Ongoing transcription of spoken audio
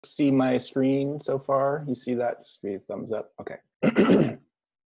See my screen so far? You see that? Just give me a thumbs up. Okay.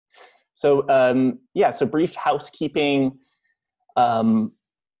 So yeah, so brief housekeeping.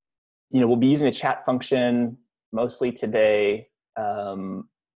 We'll be using a chat function mostly today.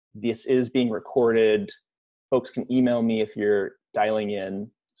 This is being recorded. Folks can email me if you're dialing in.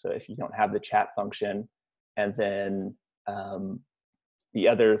 So if you don't have the chat function, and then the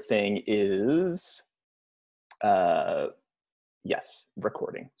other thing is, yes,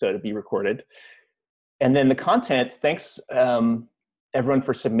 recording. So it'll be recorded. And then the content, thanks everyone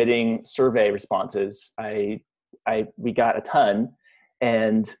for submitting survey responses. We got a ton.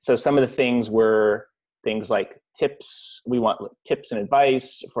 And so some of the things were things like tips. We want tips and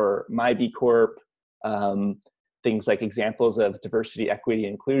advice for my B Corp. Things like examples of diversity, equity,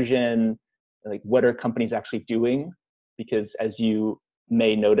 inclusion. Like, what are companies actually doing? Because as you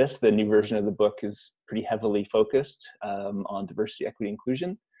may notice, the new version of the book is pretty heavily focused on diversity, equity,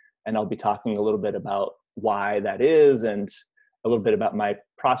 inclusion. And I'll be talking a little bit about why that is and a little bit about my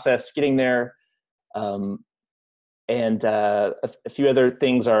process getting there. And a few other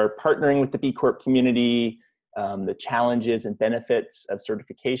things are partnering with the B Corp community, the challenges and benefits of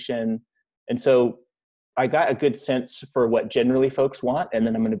certification. And so I got a good sense for what generally folks want, and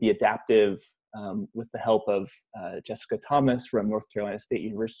then I'm going to be adaptive with the help of Jessica Thomas from North Carolina State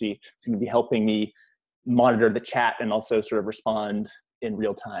University. She's going to be helping me monitor the chat and also sort of respond in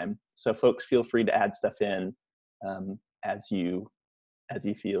real time. So folks, feel free to add stuff in as you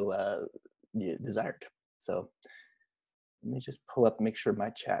feel desired. So let me just pull up, make sure my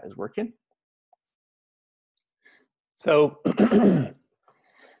chat is working. So,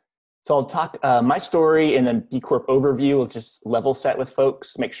 so I'll talk my story and then B Corp overview. We'll just level set with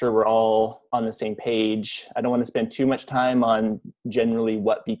folks, make sure we're all on the same page. I don't want to spend too much time on generally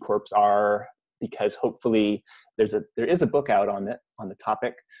what B Corps are, because hopefully there is a book out on the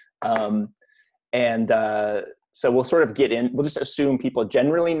topic. So we'll sort of get in, we'll just assume people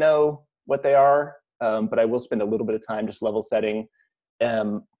generally know what they are, but I will spend a little bit of time just level setting.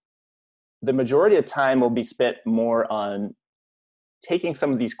 The majority of time will be spent more on taking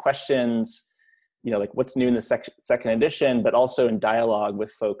some of these questions, like what's new in the second edition, but also in dialogue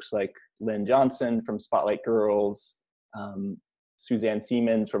with folks like Lynn Johnson from Spotlight Girls, Suzanne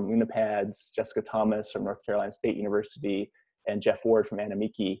Siemens from Lunapads, Jessica Thomas from North Carolina State University, and Jeff Ward from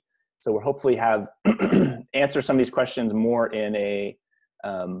Anamiki. So we'll hopefully have answer some of these questions more in a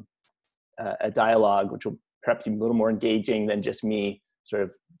dialogue, which will perhaps be a little more engaging than just me sort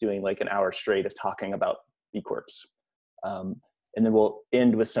of doing like an hour straight of talking about B Corps. And then we'll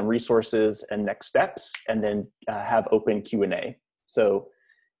end with some resources and next steps, and then have open Q&A. So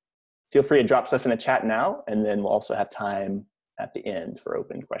feel free to drop stuff in the chat now, and then we'll also have time at the end for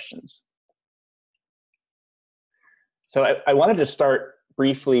open questions. So I wanted to start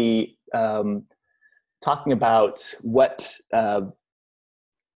briefly talking about what,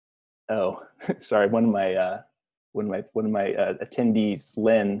 sorry, one of my attendees,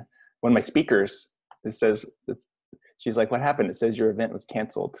 Lynn, one of my speakers, it says, she's like, what happened? It says your event was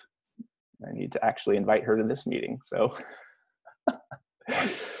canceled. I need to actually invite her to this meeting. So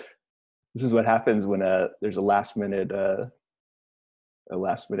this is what happens when there's a last minute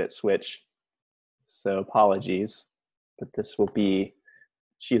switch. So apologies, but this will be,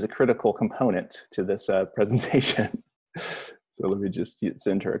 she's a critical component to this presentation. So let me just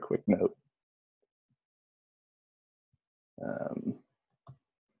send her a quick note.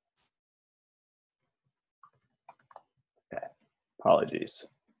 Okay, apologies.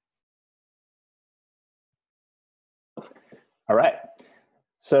 All right,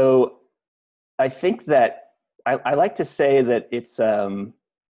 so I think that I like to say that it's that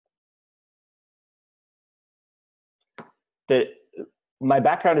my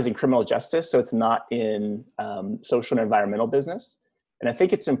background is in criminal justice, so it's not in social and environmental business. And I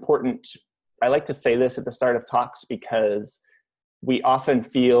think it's important, I like to say this at the start of talks, because we often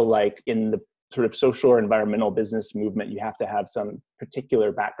feel like in the sort of social or environmental business movement, you have to have some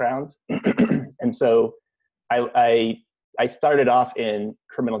particular background. And so I started off in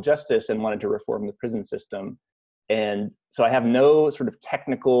criminal justice and wanted to reform the prison system. And so I have no sort of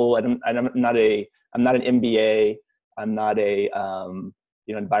technical, I'm not an MBA, I'm not a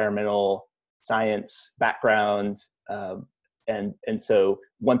environmental science background. And so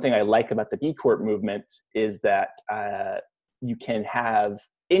one thing I like about the B Corp movement is that you can have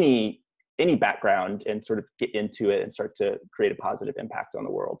any background and sort of get into it and start to create a positive impact on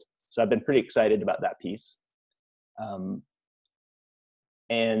the world. So I've been pretty excited about that piece.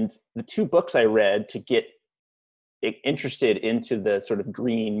 And the two books I read to get interested into the sort of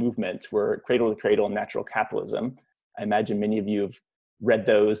green movement were Cradle to Cradle and Natural Capitalism. I imagine many of you have read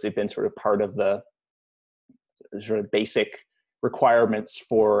those. They've been sort of part of the sort of basic requirements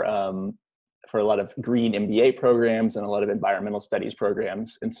for a lot of green MBA programs and a lot of environmental studies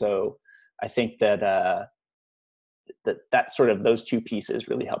programs. And so I think that that sort of those two pieces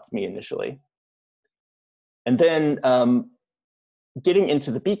really helped me initially. And then getting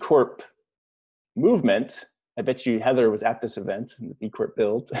into the B Corp movement, I bet you Heather was at this event, the B Corp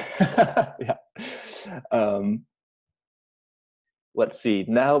build. Yeah. Let's see.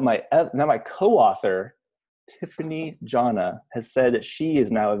 Now my co-author, Tiffany Jana, has said that she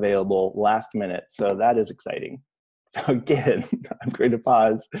is now available last minute. So that is exciting. So again, I'm going to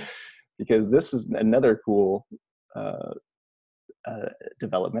pause because this is another cool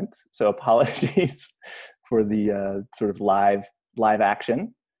development. So apologies for the sort of live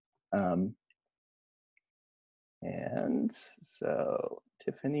action. And so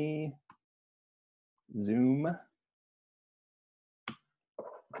Tiffany, Zoom.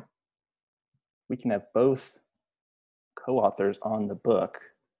 We can have both co-authors on the book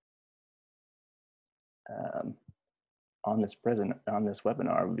on this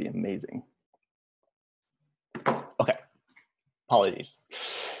webinar would be amazing. Okay, apologies.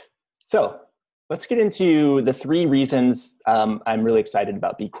 So let's get into the 3 reasons I'm really excited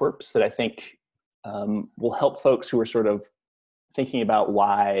about B Corps that I think will help folks who are sort of thinking about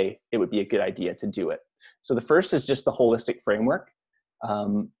why it would be a good idea to do it. So the first is just the holistic framework.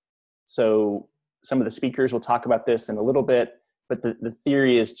 So some of the speakers will talk about this in a little bit, but the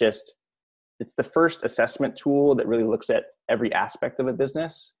theory is just, it's the first assessment tool that really looks at every aspect of a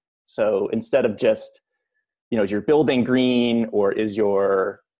business. So instead of just, is your building green, or is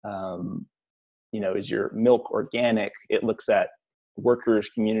your, is your milk organic? It looks at workers,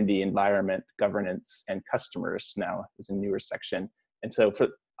 community, environment, governance, and customers now is a newer section. And so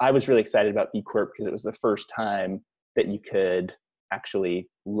I was really excited about B Corp because it was the first time that you could actually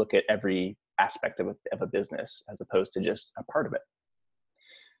look at every aspect of a business as opposed to just a part of it.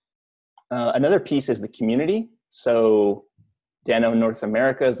 Another piece is the community. So Dano North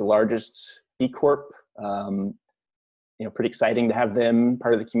America is the largest B Corp. Pretty exciting to have them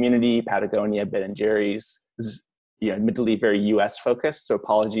part of the community. Patagonia, Ben & Jerry's is, admittedly very US focused. So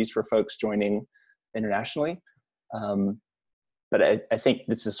apologies for folks joining internationally. But I think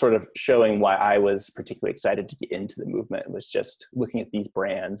this is sort of showing why I was particularly excited to get into the movement. It was just looking at these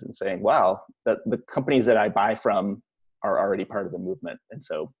brands and saying, wow, the companies that I buy from are already part of the movement. And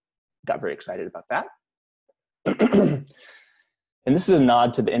so got very excited about that. And this is a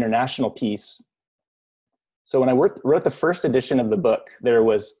nod to the international piece. So when I wrote the first edition of the book, there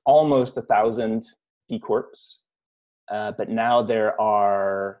was almost 1,000 B Corps, but now there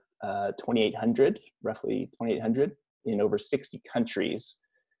are 2,800, roughly 2,800 in over 60 countries.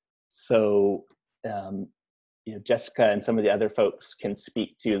 So, Jessica and some of the other folks can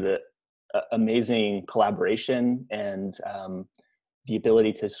speak to the amazing collaboration and the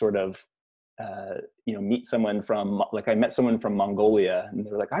ability to sort of, meet someone from, like I met someone from Mongolia and they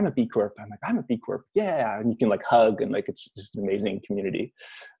were like, I'm a B Corp. I'm like, I'm a B Corp. Yeah. And you can like hug and like, it's just an amazing community.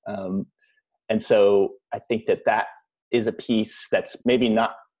 And so I think that is a piece that's maybe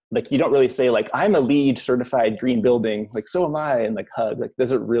not, like, you don't really say like, I'm a LEED certified green building, like, so am I, and like hug, like,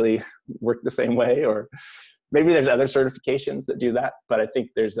 does it really work the same way? Or maybe there's other certifications that do that, but I think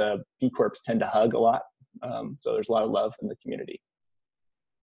there's B Corps tend to hug a lot. So there's a lot of love in the community.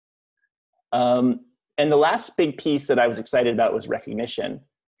 And the last big piece that I was excited about was recognition.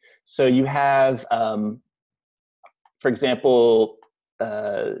 So you have, for example,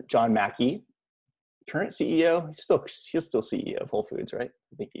 John Mackey, current CEO, he's still CEO of Whole Foods, right?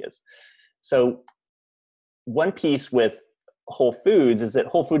 I think he is. So one piece with Whole Foods is that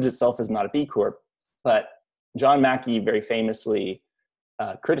Whole Foods itself is not a B Corp, but John Mackey very famously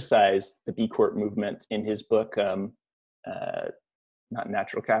criticized the B Corp movement in his book, not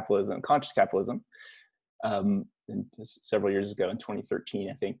Natural Capitalism, Conscious Capitalism, several years ago in 2013,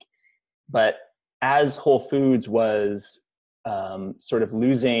 I think. But as Whole Foods was sort of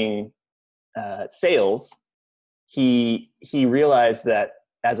losing sales, he realized that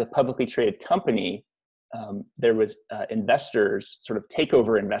as a publicly traded company, there was investors, sort of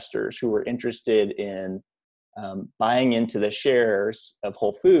takeover investors, who were interested in buying into the shares of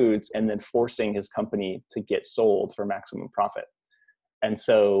Whole Foods and then forcing his company to get sold for maximum profit. And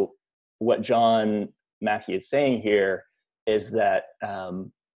so what John Mackey is saying here is that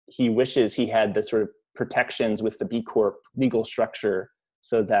he wishes he had the sort of protections with the B Corp legal structure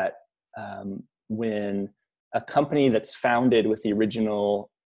so that when a company that's founded with the original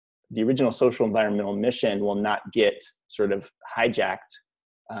social environmental mission will not get sort of hijacked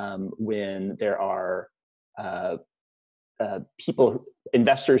when there are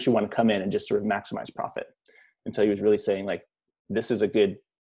investors who want to come in and just sort of maximize profit. And so he was really saying like, this is a good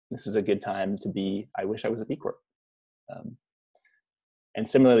time to be, I wish I was a B Corp. And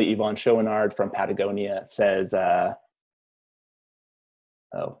similarly, Yvonne Chouinard from Patagonia says, oh,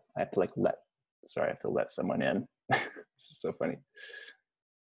 I have to let someone in. This is so funny.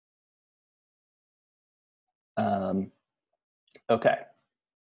 Okay.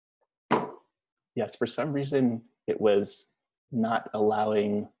 Yes, for some reason, it was not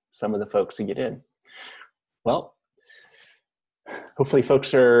allowing some of the folks to get in. Well, hopefully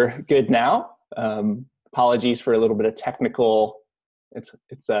folks are good now. Apologies for a little bit of technical.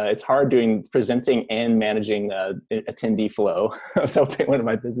 It's hard doing presenting and managing attendee flow. I was hoping one of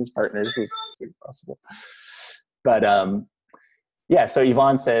my business partners was possible. But yeah, so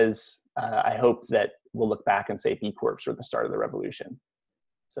Yvonne says, I hope that we'll look back and say B Corps were the start of the revolution.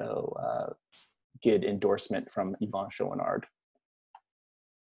 So good endorsement from Yvonne Chouinard.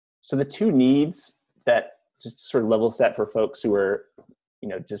 So the two needs that just sort of level set for folks who are,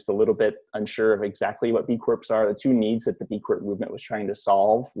 just a little bit unsure of exactly what B Corps are, the two needs that the B Corp movement was trying to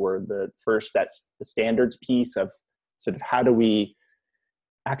solve were that's the standards piece of sort of how do we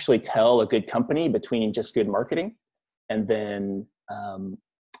actually tell a good company between just good marketing, and then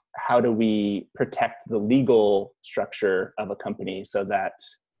how do we protect the legal structure of a company so that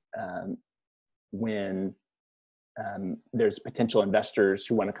when there's potential investors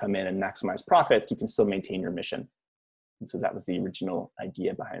who want to come in and maximize profits, you can still maintain your mission. And so that was the original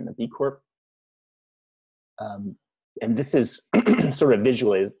idea behind the B Corp. And this is sort of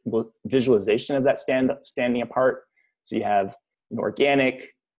visualization of that standing apart. So you have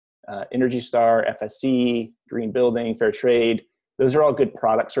organic, Energy Star, FSC, green building, fair trade. Those are all good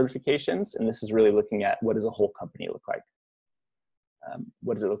product certifications. And this is really looking at what does a whole company look like?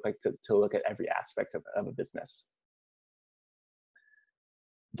 What does it look like to look at every aspect of a business?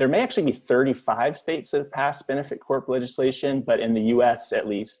 There may actually be 35 states that have passed benefit corp legislation, but in the US at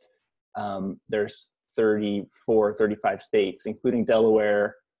least, there's 34, 35 states, including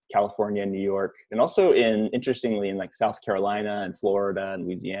Delaware, California, New York, and also interestingly in like South Carolina and Florida and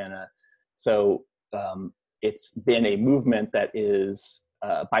Louisiana. So it's been a movement that is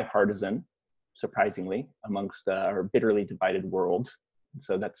bipartisan, surprisingly, amongst our bitterly divided world.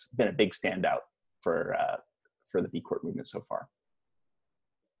 So that's been a big standout for the B Corp movement so far.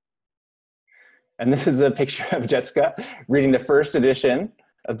 And this is a picture of Jessica reading the first edition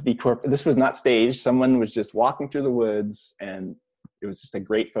of the B Corp. This was not staged. Someone was just walking through the woods, and it was just a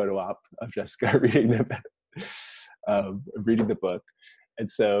great photo op of Jessica reading the book. And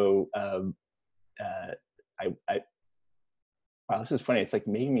so wow, this is funny. It's like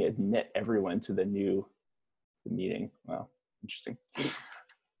making me admit everyone to the meeting. Wow, interesting.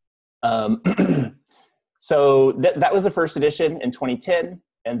 So that was the first edition in 2010.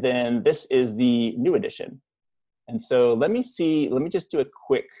 And then this is the new edition. And so let me just do a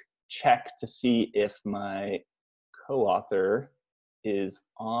quick check to see if my co-author is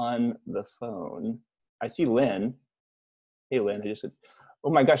on the phone. I see Lynn. Hey, Lynn, I just said, oh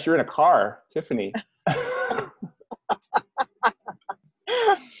my gosh, you're in a car, Tiffany.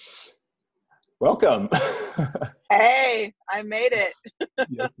 Welcome. Hey, I made it.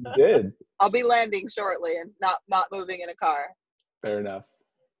 Yes, you did. I'll be landing shortly and not moving in a car. Fair enough.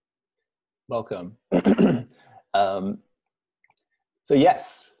 Welcome. So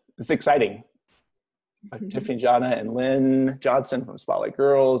yes, it's exciting. Tiffany Jana and Lynn Johnson from Spotlight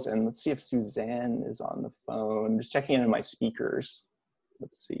Girls. And let's see if Suzanne is on the phone. Just checking in on my speakers.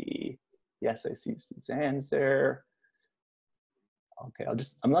 Let's see. Yes, I see Suzanne's there. Okay,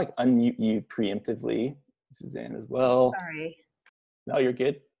 I'm like unmute you preemptively, Suzanne as well. Sorry. No, you're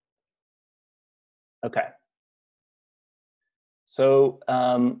good. Okay. So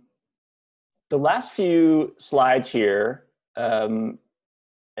the last few slides here,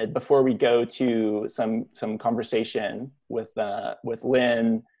 before we go to some conversation with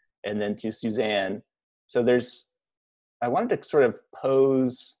Lynn and then to Suzanne. So I wanted to sort of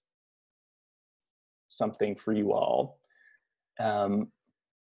pose something for you all. This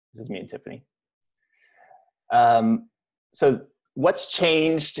is me and Tiffany. So what's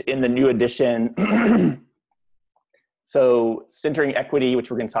changed in the new edition? So centering equity, which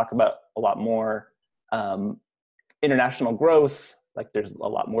we're going to talk about a lot more. International growth, like there's a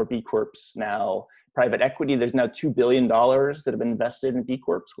lot more B Corps now. Private equity, there's now $2 billion that have been invested in B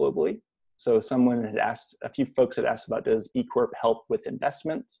Corps globally. So a few folks had asked about, does B Corp help with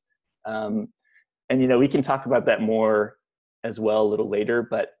investment? And we can talk about that more as well a little later,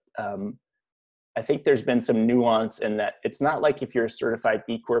 but I think there's been some nuance in that it's not like if you're a certified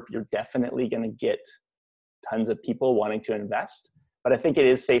B Corp, you're definitely going to get tons of people wanting to invest. But I think it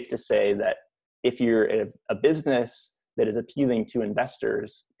is safe to say that if you're a business that is appealing to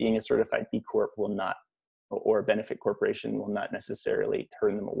investors, being a certified B Corp will not, or a benefit corporation will not necessarily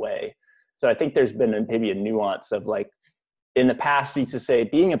turn them away. So I think there's been maybe a nuance of like, in the past, we used to say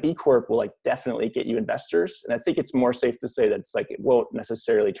being a B Corp will like definitely get you investors. And I think it's more safe to say that it's like, it won't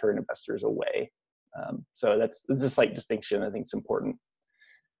necessarily turn investors away. So that's a slight distinction. I think it's important.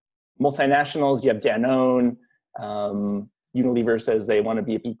 Multinationals, you have Danone. Unilever says they want to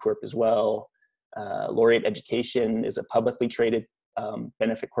be a B Corp as well. Laureate Education is a publicly traded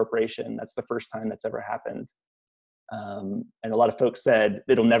benefit corporation. That's the first time that's ever happened. And a lot of folks said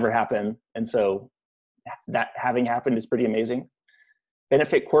it'll never happen. And so that having happened is pretty amazing.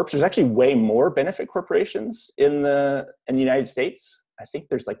 Benefit corps, there's actually way more benefit corporations in the United States. I think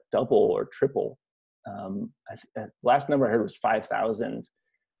there's like double or triple. Last number I heard was 5,000.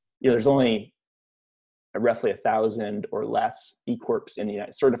 There's only roughly 1,000 or less B Corps in the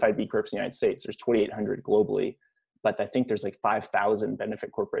certified B Corps in the United States. There's 2,800 globally, but I think there's like 5,000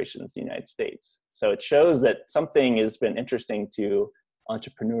 benefit corporations in the United States. So it shows that something has been interesting to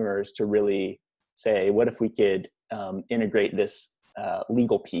entrepreneurs to really say, what if we could integrate this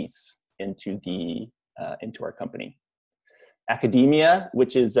legal piece into our company? Academia,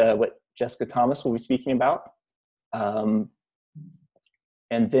 which is what Jessica Thomas will be speaking about. And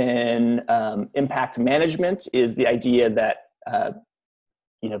then impact management is the idea that,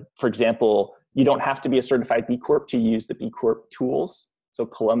 for example, you don't have to be a certified B Corp to use the B Corp tools. So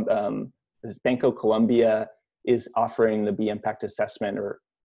Banco Colombia is offering the B Impact Assessment, or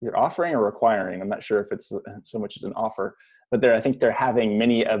they're offering or requiring. I'm not sure if it's so much as an offer, but I think they're having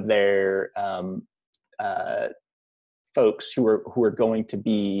many of their folks who are going to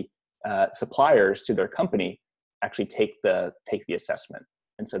be suppliers to their company actually take the assessment.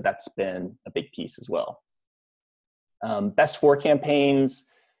 And so that's been a big piece as well. Best for campaigns,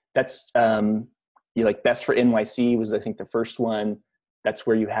 that's like Best for NYC was, I think, the first one. That's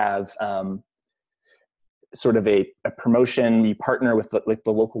where you have sort of a promotion. You partner with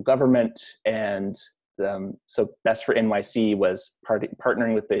the local government, and so Best for NYC was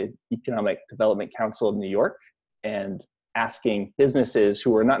partnering with the Economic Development Council of New York and asking businesses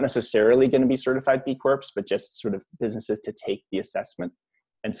who are not necessarily going to be certified B Corps, but just sort of businesses to take the assessment.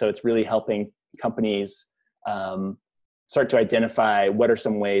 And so it's really helping companies start to identify what are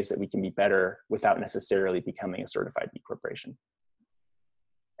some ways that we can be better without necessarily becoming a certified B Corporation.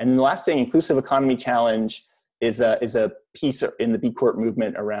 And the last thing, Inclusive Economy Challenge is a piece in the B Corp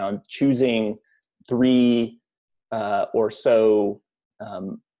movement around choosing 3 or so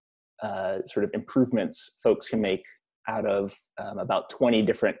sort of improvements folks can make out of about 20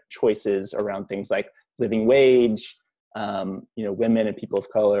 different choices around things like living wage, women and people of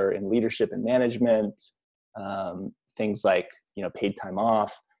color in leadership and management, things like, paid time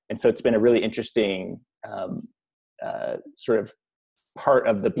off. And so it's been a really interesting sort of part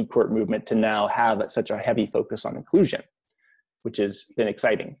of the B Corp movement to now have such a heavy focus on inclusion, which has been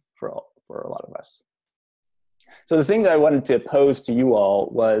exciting for a lot of us. So the thing that I wanted to pose to you all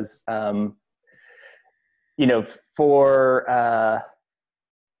was,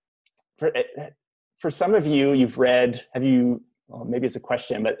 for some of you, you've read, well, maybe it's a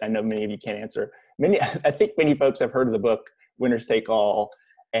question, but I know many of you can't answer. I think many folks have heard of the book, Winners Take All,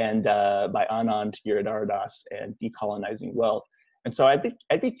 and by Anand Giridharadas, and Decolonizing Wealth. And so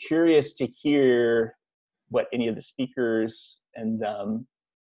I'd be curious to hear what any of the speakers, and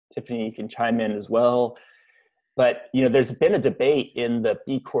Tiffany, you can chime in as well. But there's been a debate in the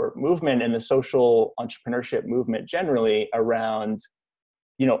B Corp movement and the social entrepreneurship movement generally around,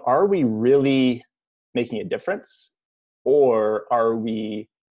 are we really making a difference, or are we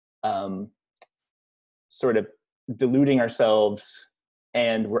sort of deluding ourselves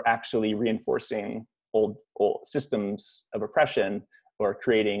and we're actually reinforcing old systems of oppression or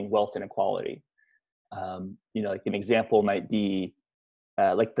creating wealth inequality? Like an example might be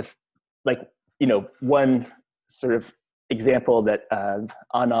one sort of example that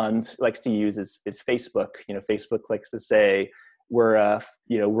Anand likes to use is Facebook. Facebook likes to say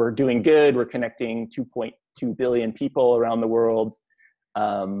we're doing good. We're connecting 2.2 billion people around the world,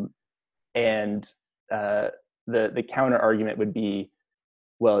 and the counter argument would be,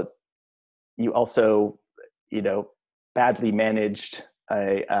 well, you also badly managed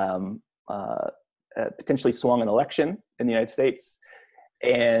potentially swung an election in the United States,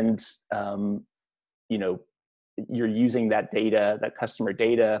 and you're using that data, that customer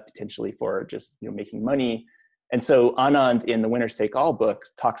data, potentially for just making money. And so Anand in the Winners Take All book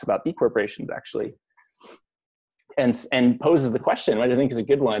talks about B corporations actually, and poses the question, which I think is a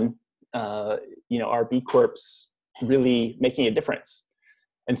good one. are B Corps really making a difference?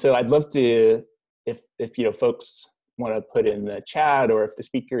 And so I'd love to, if folks want to put in the chat, or if the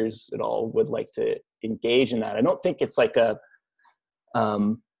speakers at all would like to engage in that. I don't think it's like a,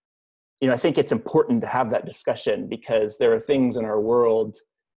 I think it's important to have that discussion, because there are things in our world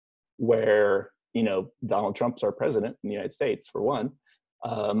where, Donald Trump's our president in the United States, for one.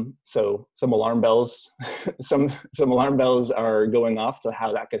 So some alarm bells, some alarm bells are going off to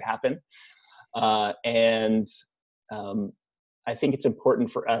how that could happen. And I think it's important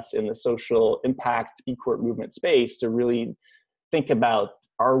for us in the social impact B Corp movement space to really think about,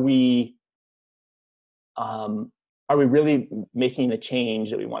 are we really making the change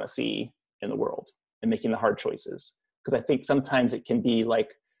that we want to see in the world and making the hard choices? Because I think sometimes it can be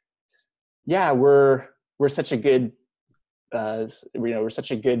like, yeah, we're such a good we're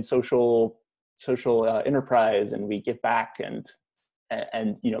such a good social enterprise, and we give back, and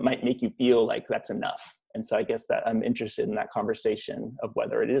it might make you feel like that's enough. And so I guess that I'm interested in that conversation of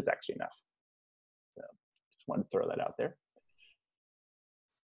whether it is actually enough. So just wanted to throw that out there.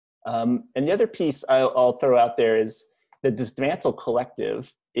 And the other piece I'll throw out there is the Dismantle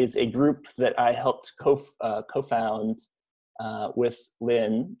Collective is a group that I helped co-found with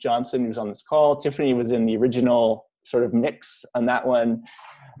Lynn Johnson, who's on this call. Tiffany was in the original sort of mix on that one.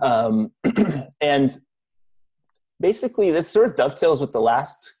 And basically this sort of dovetails with the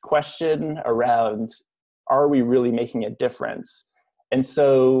last question around, are we really making a difference? And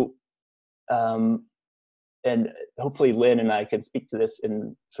so, and hopefully Lynn and I can speak to this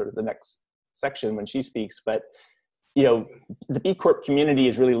in sort of the next section when she speaks, but the B Corp community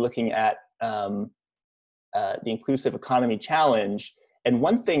is really looking at the inclusive economy challenge. And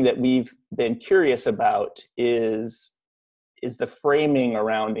one thing that we've been curious about is the framing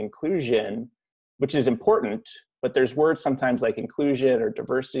around inclusion, which is important, but there's words sometimes like inclusion or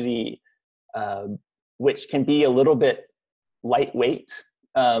diversity, which can be a little bit lightweight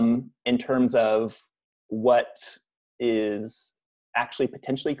in terms of what is actually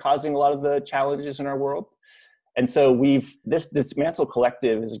potentially causing a lot of the challenges in our world. And so this Dismantle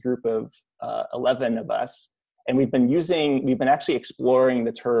Collective is a group of 11 of us, and we've been actually exploring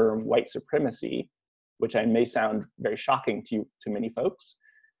the term white supremacy, which I may sound very shocking to many folks,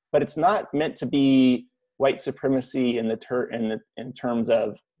 but it's not meant to be white supremacy in terms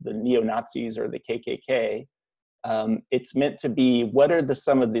of the neo-Nazis or the KKK. It's meant to be, what are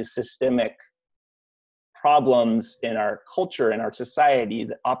some of the systemic problems in our culture and our society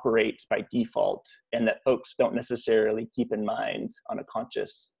that operate by default, and that folks don't necessarily keep in mind on a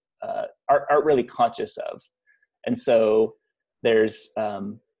conscious, aren't really conscious of. And so there's a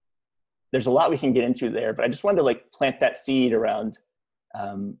lot we can get into there, but I just wanted to like plant that seed around,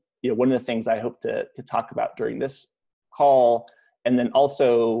 one of the things I hope to talk about during this call. And then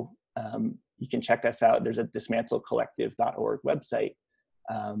also you can check us out. There's a dismantlecollective.org website,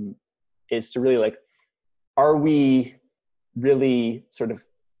 is to really like, are we really sort of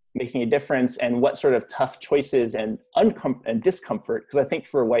making a difference, and what sort of tough choices and discomfort? Because I think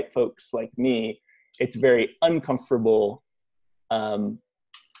for white folks like me, it's very uncomfortable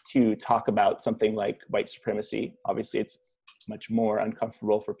to talk about something like white supremacy. Obviously, it's much more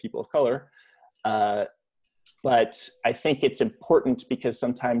uncomfortable for people of color. But I think it's important because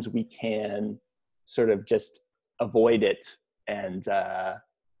sometimes we can sort of just avoid it and,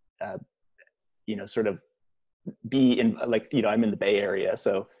 sort of be in, like, I'm in the Bay Area.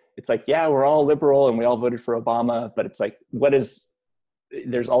 So it's like, yeah, we're all liberal and we all voted for Obama, but it's like, there's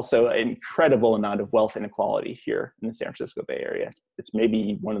also an incredible amount of wealth inequality here in the San Francisco Bay Area. It's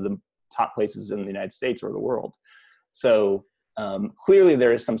maybe one of the top places in the United States or the world. So clearly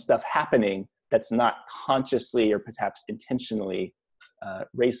there is some stuff happening that's not consciously or perhaps intentionally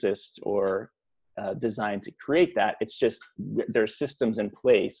racist or designed to create that. It's just there are systems in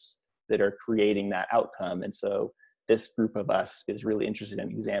place that are creating that outcome. And so this group of us is really interested in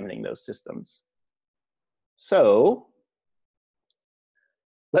examining those systems. So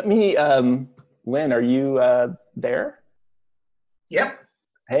let me, Lynn, are you there? Yep.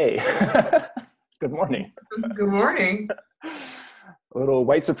 Hey, good morning. Good morning. A little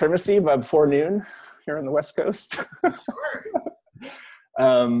white supremacy by before noon here on the West Coast. Sure.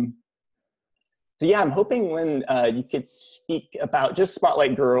 So yeah, I'm hoping, Lynn, you could speak about just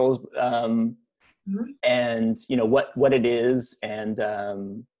Spotlight Girls, and what it is, and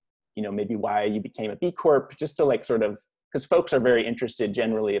maybe why you became a B Corp, just to like sort of, because folks are very interested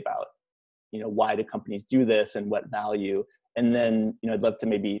generally about why do companies do this and what value, and then I'd love to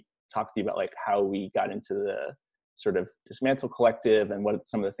maybe talk to you about like how we got into the sort of Dismantle Collective and what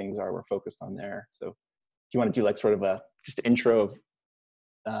some of the things are we're focused on there. So do you want to do like sort of just an intro of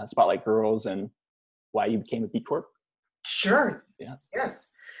Spotlight Girls and why you became a B Corp? Sure. Yeah. Yes.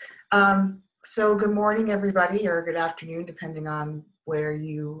 So good morning, everybody, or good afternoon, depending on where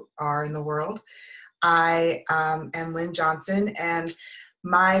you are in the world. I am Lynn Johnson, and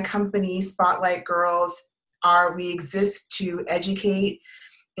my company, Spotlight Girls, we exist to educate,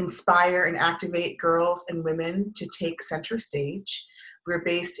 inspire, and activate girls and women to take center stage. We're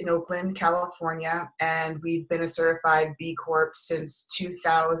based in Oakland, California, and we've been a certified B Corp since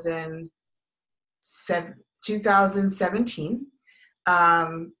 2017.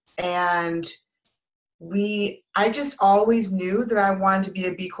 And I just always knew that I wanted to be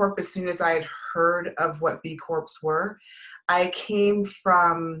a B Corp as soon as I had heard of what B Corps were. I came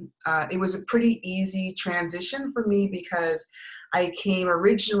from, it was a pretty easy transition for me because I came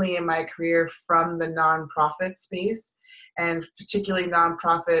originally in my career from the nonprofit space, and particularly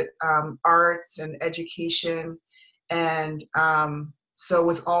nonprofit arts and education. And so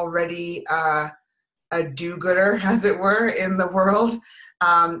was already a do-gooder, as it were, in the world,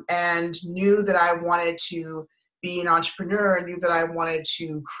 and knew that I wanted to be an entrepreneur, knew that I wanted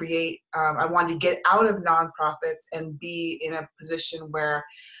to create, I wanted to get out of nonprofits and be in a position where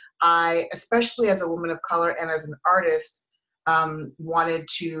I, especially as a woman of color and as an artist, wanted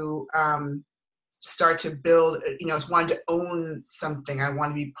to start to build, wanted to own something. I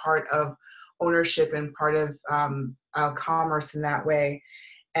wanted to be part of ownership and part of commerce in that way.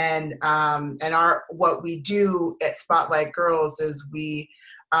 And what we do at Spotlight Girls is we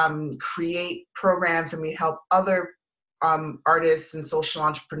create programs, and we help other artists and social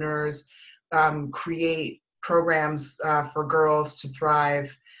entrepreneurs create programs for girls to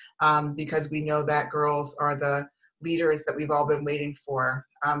thrive, because we know that girls are the leaders that we've all been waiting for.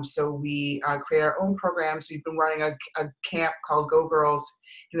 So we create our own programs. We've been running a camp called Go Girls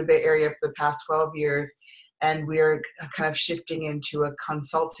in the Bay Area for the past 12 years. And we're kind of shifting into a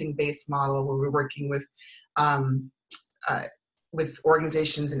consulting-based model where we're working with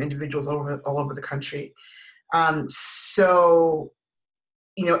organizations and individuals all over the country. So,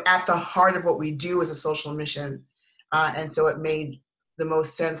 at the heart of what we do is a social mission. And so it made the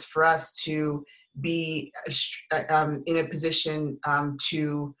most sense for us to be in a position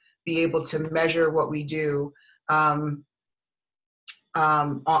to be able to measure what we do, in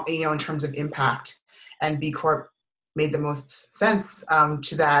terms of impact. And B Corp made the most sense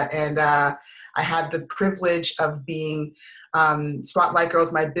to that. And I had the privilege of being, Spotlight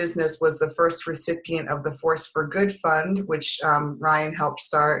Girls, my business, was the first recipient of the Force for Good Fund, which Ryan helped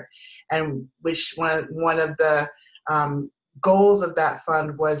start, and which one of the goals of that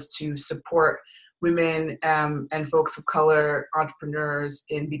fund was to support women and folks of color entrepreneurs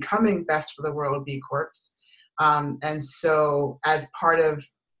in becoming best for the world B Corps. And so as part of,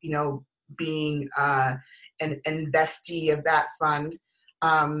 being an investee of that fund,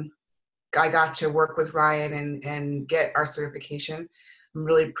 I got to work with Ryan and get our certification. I'm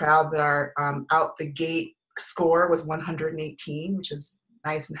really proud that our out the gate score was 118, which is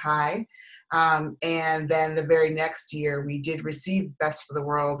nice and high. And then the very next year, we did receive Best for the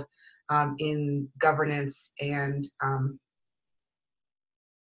World in governance and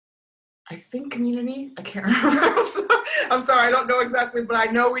I think community. I can't remember. I'm sorry, I don't know exactly, but I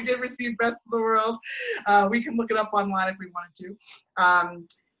know we did receive Best of the World. We can look it up online if we wanted to.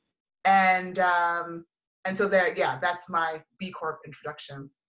 And so there, yeah, that's my B Corp introduction.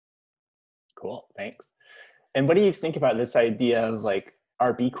 Cool, thanks. And what do you think about this idea of like,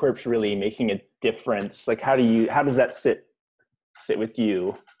 are B Corps really making a difference? Like, how does that sit with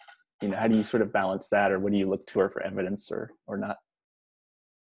you? How do you sort of balance that, or what do you look for evidence or not?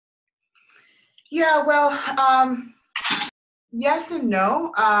 Yeah, well, yes and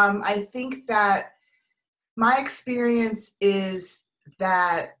no. I think that my experience is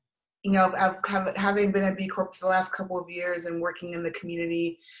that, having been a B Corp for the last couple of years and working in the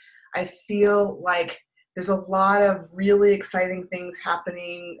community, I feel like there's a lot of really exciting things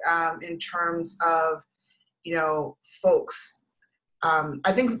happening in terms of, folks.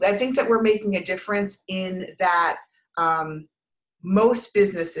 I think that we're making a difference in that most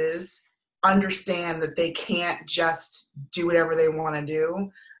businesses understand that they can't just do whatever they want to do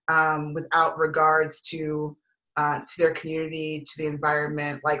without regards to their community, to the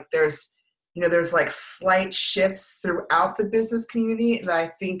environment. Like there's like slight shifts throughout the business community that I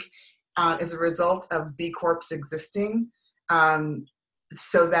think is a result of B Corps existing,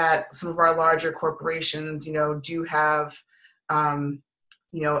 so that some of our larger corporations, do have,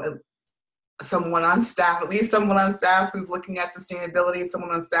 someone on staff, at least someone on staff who's looking at sustainability, someone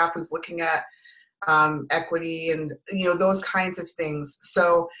on staff who's looking at equity and, those kinds of things.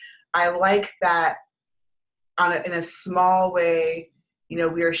 So I like that in a small way,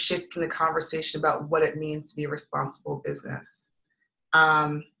 we are shifting the conversation about what it means to be a responsible business.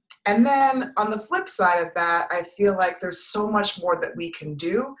 And then on the flip side of that, I feel like there's so much more that we can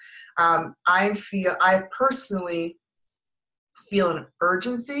do. I personally feel an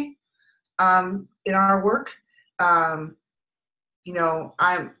urgency in our work. I'm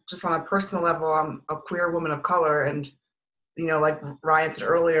just on a personal level, I'm a queer woman of color, and like Ryan said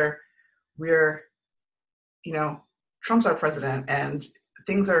earlier, we're, Trump's our president, and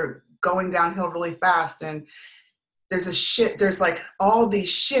things are going downhill really fast, and there's a shift. There's like all these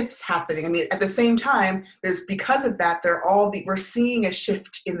shifts happening. I mean, at the same time, because of that, we're seeing a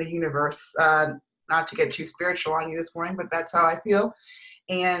shift in the universe. Not to get too spiritual on you this morning, but that's how I feel.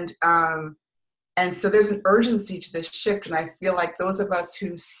 And so there's an urgency to this shift. And I feel like those of us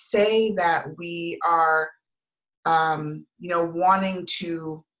who say that we are, wanting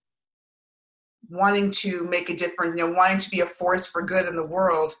to make a difference, wanting to be a force for good in the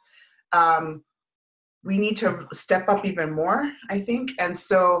world, we need to step up even more, I think. And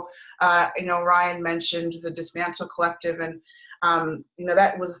so, Ryan mentioned the Dismantle Collective, and,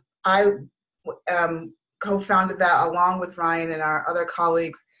 I co-founded that along with Ryan and our other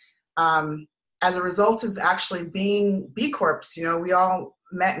colleagues as a result of actually being B Corps. We all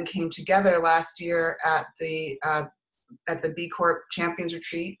met and came together last year at the B Corp Champions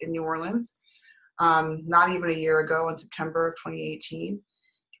Retreat in New Orleans, not even a year ago, in September of 2018.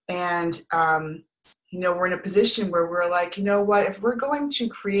 And, we're in a position where we're like, if we're going to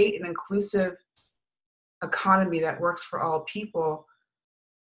create an inclusive economy that works for all people,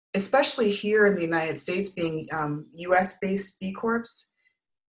 especially here in the United States, being US-based B Corps,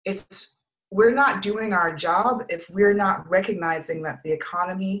 we're not doing our job if we're not recognizing that the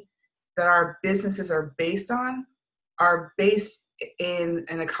economy that our businesses are based on are based in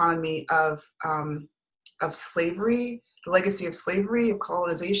an economy of slavery, the legacy of slavery, of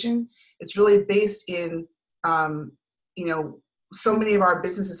colonization. It's really based in, so many of our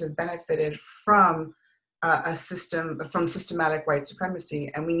businesses have benefited from from systematic white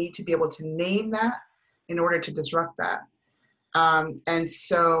supremacy, and we need to be able to name that in order to disrupt that. And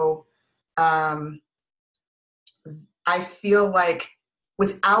so I feel like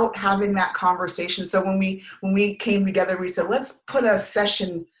without having that conversation, so when we came together, we said, let's put a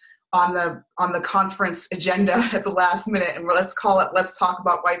session on the conference agenda at the last minute, and let's call it, let's talk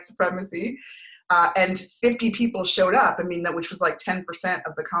about white supremacy. And 50 people showed up. I mean, which was like 10%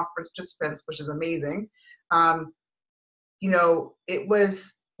 of the conference participants, which is amazing.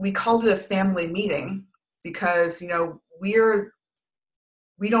 We called it a family meeting because, we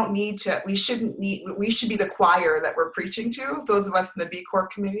should be the choir that we're preaching to, those of us in the B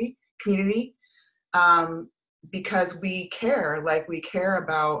Corp community, because we care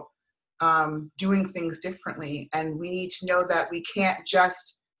about doing things differently. And we need to know that we can't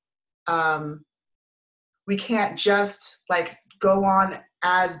just like go on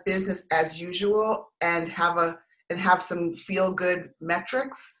as business as usual and have some feel good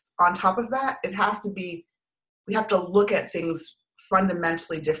metrics on top of that. We have to look at things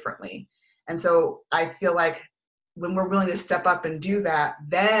fundamentally differently. And so I feel like when we're willing to step up and do that,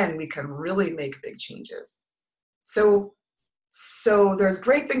 then we can really make big changes. So there's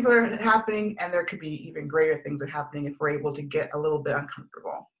great things that are happening, and there could be even greater things that are happening if we're able to get a little bit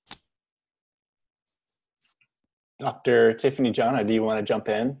uncomfortable. Dr. Tiffany Jana, do you want to jump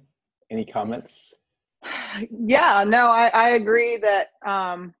in? Any comments? Yeah, no, I agree that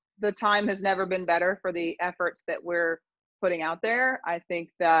the time has never been better for the efforts that we're putting out there. I think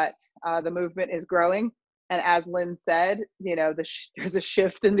that the movement is growing. And as Lynn said, there's a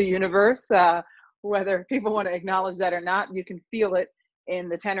shift in the universe. Whether people want to acknowledge that or not, you can feel it in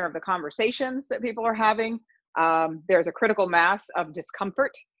the tenor of the conversations that people are having. There's a critical mass of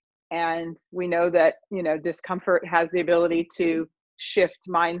discomfort. And we know that, discomfort has the ability to shift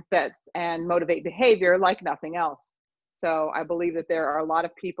mindsets and motivate behavior like nothing else. So I believe that there are a lot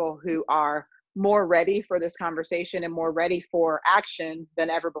of people who are more ready for this conversation and more ready for action than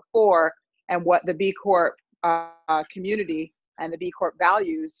ever before. And what the B Corp community and the B Corp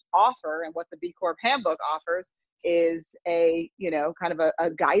values offer, and what the B Corp Handbook offers, is a kind of a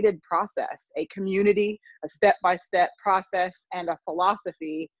guided process, a community, a step-by-step process, and a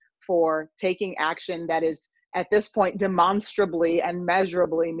philosophy for taking action that is at this point demonstrably and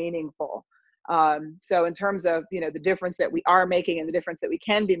measurably meaningful. So in terms of the difference that we are making and the difference that we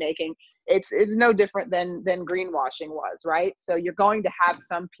can be making, it's no different than greenwashing was, right? So you're going to have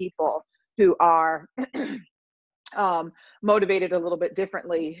some people who are motivated a little bit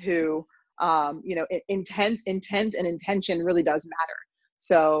differently, who intent and intention really does matter.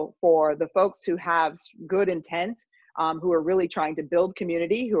 So for the folks who have good intent, who are really trying to build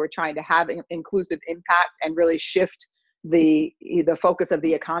community, who are trying to have inclusive impact and really shift the focus of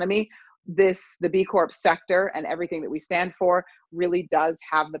the economy. The B Corp sector and everything that we stand for really does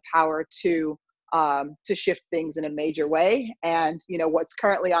have the power to shift things in a major way. And what's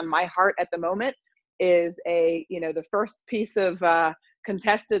currently on my heart at the moment is the first piece of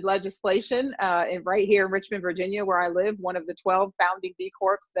contested legislation right here in Richmond, Virginia, where I live, one of the 12 founding B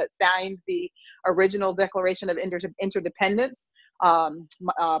Corps that signed the original Declaration of Interdependence,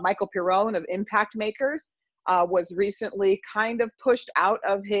 Michael Pirone of Impact Makers, was recently kind of pushed out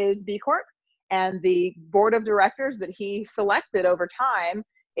of his B Corp. And the board of directors that he selected over time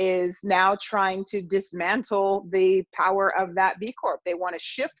is now trying to dismantle the power of that B Corp. They want to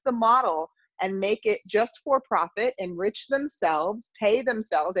shift the model and make it just for profit, enrich themselves, pay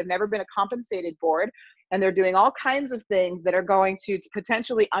themselves. They've never been a compensated board, and they're doing all kinds of things that are going to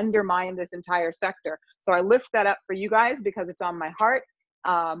potentially undermine this entire sector. So I lift that up for you guys because it's on my heart.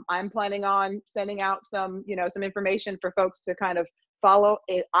 I'm planning on sending out some information for folks to kind of follow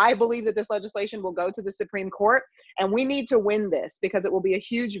it. I believe that this legislation will go to the Supreme Court, and we need to win this because it will be a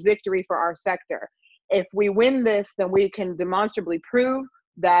huge victory for our sector. If we win this, then we can demonstrably prove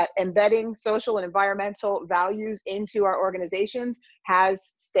that embedding social and environmental values into our organizations has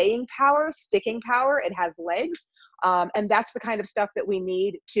staying power, sticking power, it has legs. And that's the kind of stuff that we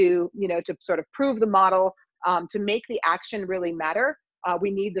need to sort of prove the model, to make the action really matter.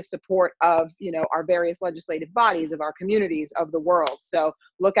 We need the support of, our various legislative bodies, of our communities, of the world. So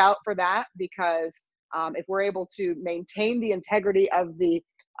look out for that, because if we're able to maintain the integrity of the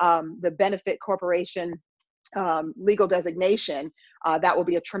benefit corporation legal designation, that will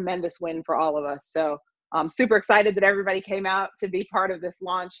be a tremendous win for all of us. So I'm super excited that everybody came out to be part of this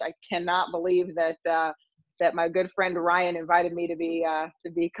launch. I cannot believe that that my good friend Ryan invited me to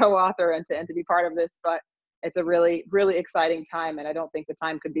be co-author and to be part of this, but it's a really, really exciting time, and I don't think the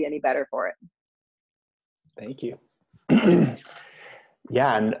time could be any better for it. Thank you.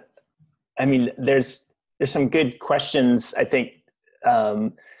 Yeah, and I mean, there's some good questions, I think,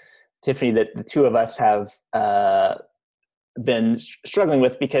 Tiffany, that the two of us have been struggling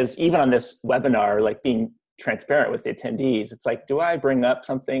with, because even on this webinar, like being transparent with the attendees, it's like, do I bring up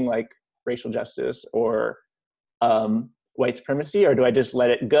something like racial justice or white supremacy, or do I just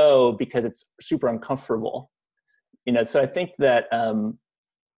let it go because it's super uncomfortable? So I think that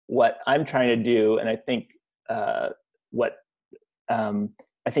what I'm trying to do, and I think what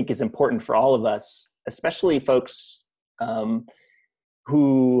I think is important for all of us, especially folks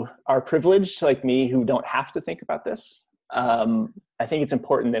who are privileged like me, who don't have to think about this. I think it's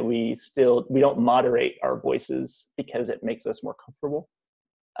important that we don't moderate our voices because it makes us more comfortable,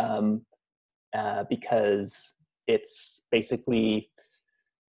 because it's basically,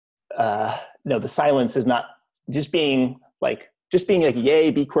 no, the silence is not just being like,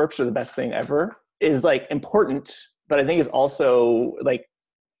 yay, B Corps are the best thing ever, is like important, but I think it's also like,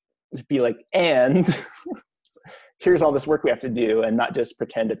 to be like, and here's all this work we have to do, and not just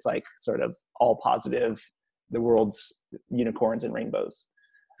pretend it's like sort of all positive, the world's unicorns and rainbows.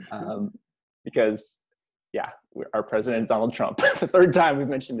 Because yeah, our president is Donald Trump. The third time we've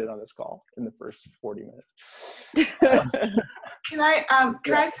mentioned it on this call in the first 40 minutes. Can I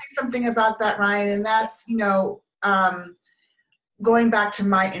say something about that, Ryan? And that's, going back to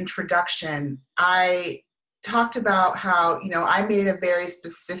my introduction, I talked about how, I made a very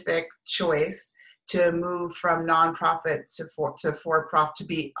specific choice to move from nonprofit to for-profit, to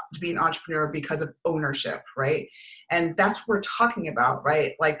be an entrepreneur because of ownership, right? And that's what we're talking about,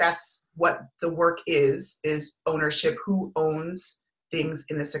 right? Like, that's what the work is ownership. Who owns things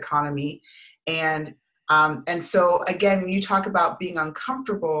in this economy? And so again, when you talk about being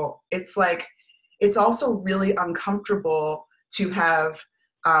uncomfortable, it's like, it's also really uncomfortable to have,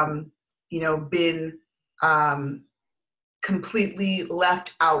 been completely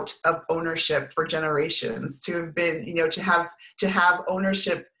left out of ownership for generations, to have been, to have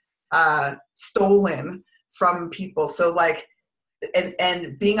ownership stolen from people. So like,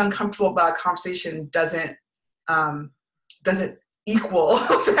 and being uncomfortable about a conversation doesn't equal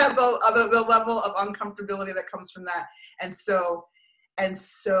the level of uncomfortability that comes from that. And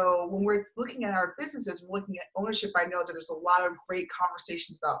so when we're looking at our businesses, we're looking at ownership. I know that there's a lot of great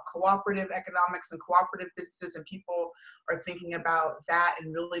conversations about cooperative economics and cooperative businesses, and people are thinking about that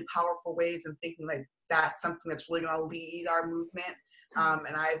in really powerful ways and thinking like that's something that's really going to lead our movement.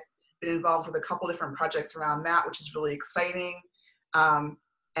 And I've been involved with a couple different projects around that, which is really exciting. And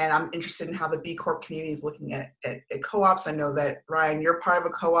I'm interested in how the B Corp community is looking at co-ops. I know that, Ryan, you're part of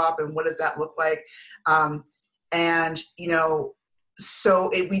a co-op, and what does that look like? So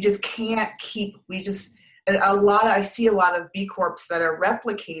we just can't keep, and I see a lot of B Corps that are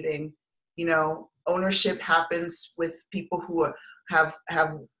replicating, you know, ownership happens with people who have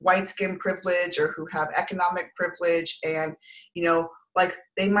white skin privilege or who have economic privilege, and, you know, like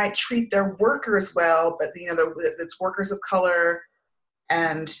they might treat their workers well, but, you know, it's workers of color,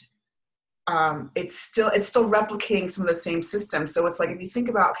 and it's still replicating some of the same systems. So it's like, if you think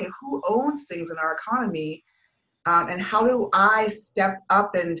about, okay, who owns things in our economy, and how do I step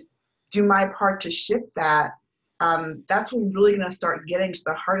up and do my part to shift that? That's when we're really going to start getting to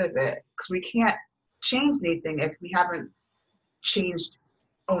the heart of it, because we can't change anything if we haven't changed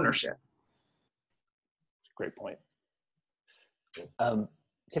ownership. Great point.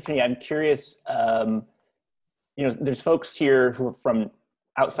 Tiffany, I'm curious, you know, there's folks here who are from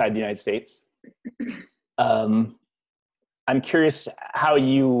outside the United States. I'm curious how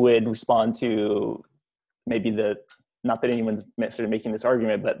you would respond to maybe not that anyone's sort of making this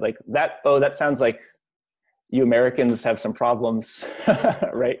argument, but like that sounds like you Americans have some problems,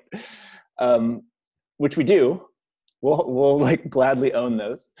 right? Which we do. We'll like gladly own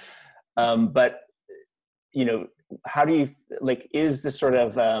those. But, you know, how do you, like, is this sort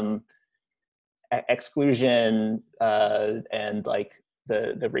of exclusion and like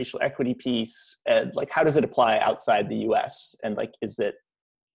the racial equity piece, and like, how does it apply outside the US? And like, is it,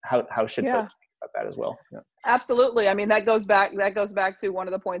 how should folks think about that as well? Yeah. Absolutely. I mean, that goes back to one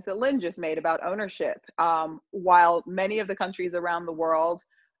of the points that Lynn just made about ownership. While many of the countries around the world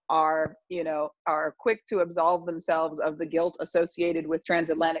are quick to absolve themselves of the guilt associated with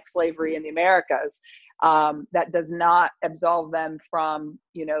transatlantic slavery in the Americas, that does not absolve them from,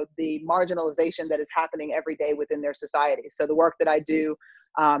 you know, the marginalization that is happening every day within their societies. So the work that I do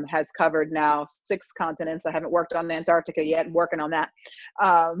has covered now 6 continents. I haven't worked on Antarctica yet, I'm working on that.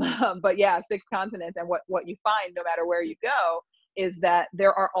 But yeah, 6 continents. And what you find, no matter where you go, is that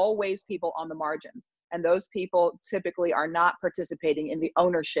there are always people on the margins. And those people typically are not participating in the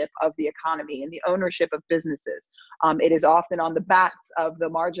ownership of the economy, in the ownership of businesses. It is often on the backs of the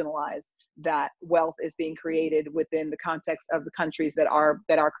marginalized that wealth is being created within the context of the countries that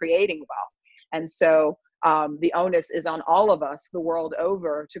are creating wealth. And so the onus is on all of us the world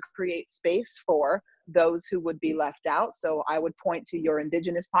over to create space for those who would be left out. So I would point to your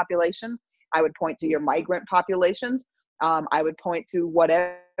indigenous populations. I would point to your migrant populations. I would point to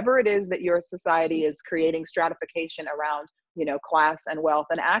whatever it is that your society is creating stratification around, you know, class and wealth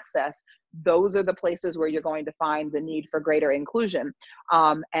and access. Those are the places where you're going to find the need for greater inclusion.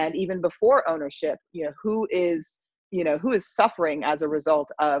 And even before ownership, you know, who is suffering as a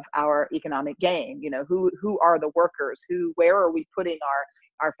result of our economic gain? You know, who are the workers? Where are we putting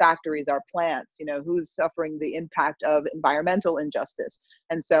our factories, our plants? You know, who's suffering the impact of environmental injustice?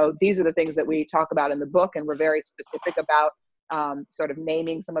 And so these are the things that we talk about in the book, and we're very specific about sort of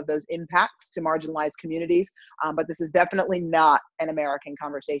naming some of those impacts to marginalized communities. But this is definitely not an American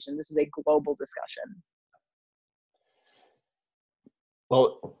conversation. This is a global discussion.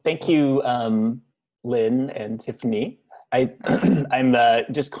 Well, thank you, Lynn and Tiffany. I'm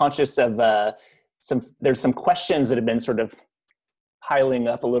just conscious of there's some questions that have been sort of piling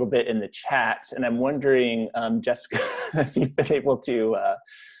up a little bit in the chat, and I'm wondering, Jessica, if you've been able to,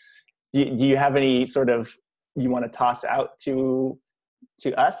 do you have any sort of, you want to toss out to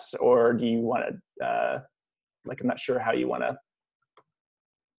us, or do you want to, like, I'm not sure how you want to.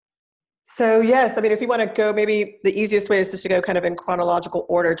 So yes, I mean, if you want to go, maybe the easiest way is just to go kind of in chronological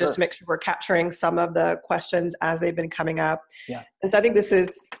order, just to make sure we're capturing some of the questions as they've been coming up. Yeah. And so I think this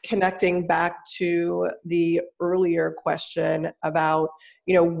is connecting back to the earlier question about,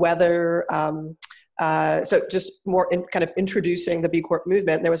 you know, whether, so just more in kind of introducing the B Corp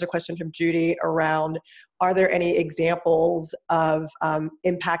movement. There was a question from Judy around, are there any examples of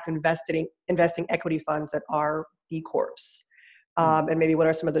impact investing equity funds that are B Corps? And maybe what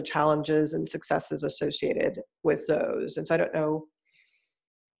are some of the challenges and successes associated with those? And so I don't know.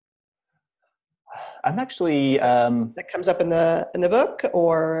 I'm actually that comes up in the book,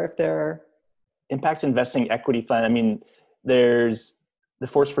 or if they're impact investing equity fund. I mean, there's the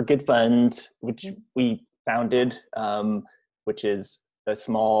Force for Good Fund, which we founded, which is a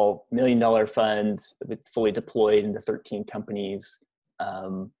small $1 million fund that's fully deployed into 13 companies,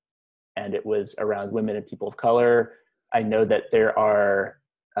 and it was around women and people of color. I know that there are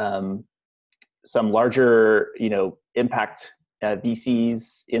some larger, you know, impact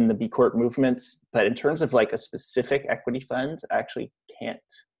VCs in the B Corp movements, but in terms of like a specific equity fund, I actually can't.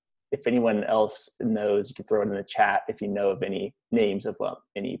 If anyone else knows, you can throw it in the chat if you know of any names of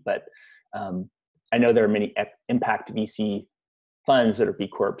any, but I know there are many impact VC funds that are B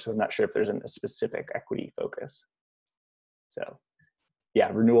Corp, so I'm not sure if there's a specific equity focus. So yeah,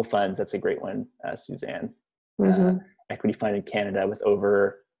 renewal funds. That's a great one, Suzanne. Mm-hmm. Equity fund in Canada with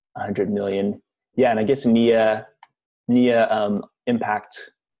over 100 million. Yeah, and I guess NIA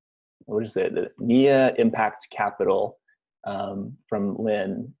Impact. What is the NIA Impact Capital from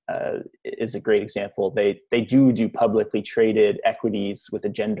Lynn is a great example. They do publicly traded equities with a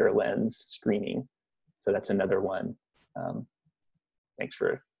gender lens screening. So that's another one. Thanks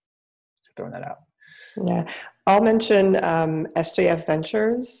for throwing that out. Yeah, I'll mention SJF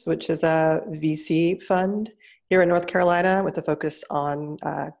Ventures, which is a VC fund here in North Carolina with a focus on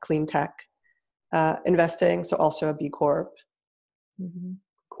clean tech investing, so also a B Corp. Mm-hmm.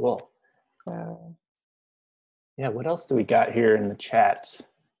 Cool. Yeah, what else do we got here in the chat?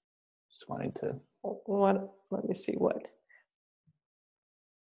 Just wanting to... Let me see what.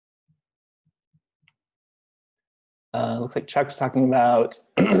 Looks like Chuck's talking about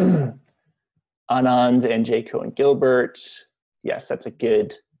Anand and Jaco and Gilbert. Yes, there's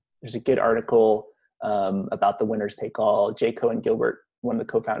a good article about the winners take all. Jaco and Gilbert, one of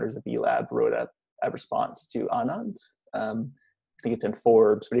the co-founders of eLab, wrote a response to Anand. I think it's in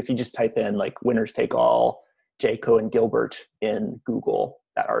Forbes, but if you just type in like winners take all, Jaco and Gilbert in Google,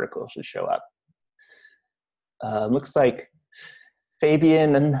 that article should show up. Looks like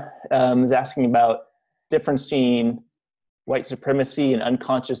Fabian is asking about differencing white supremacy and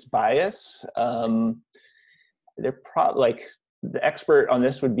unconscious bias. They're like the expert on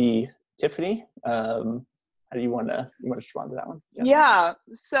this would be Tiffany. How do you want to respond to that one? Yeah.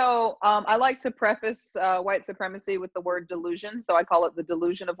 So I like to preface white supremacy with the word delusion. So I call it the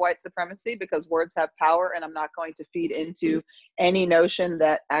delusion of white supremacy because words have power, and I'm not going to feed into any notion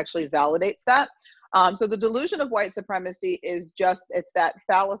that actually validates that. So the delusion of white supremacy is it's that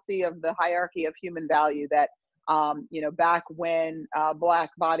fallacy of the hierarchy of human value that, back when Black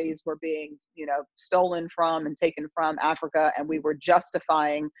bodies were being, stolen from and taken from Africa, and we were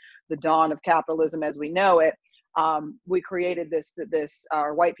justifying the dawn of capitalism as we know it, we created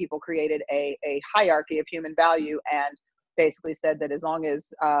white people created a hierarchy of human value and basically said that as long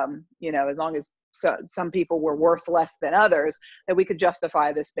as some people were worth less than others, that we could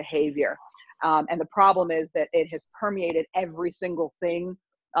justify this behavior. And the problem is that it has permeated every single thing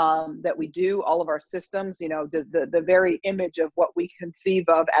that we do, all of our systems. The very image of what we conceive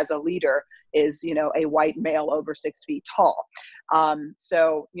of as a leader is, a white male over 6 feet tall.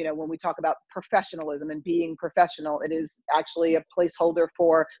 So, when we talk about professionalism and being professional, it is actually a placeholder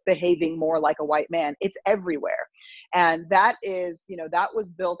for behaving more like a white man. It's everywhere. And that is, that was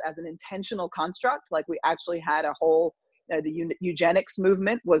built as an intentional construct. Like we actually had a whole, the eugenics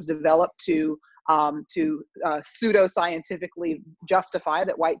movement was developed to pseudo-scientifically justify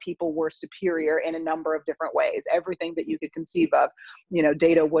that white people were superior in a number of different ways. Everything that you could conceive of,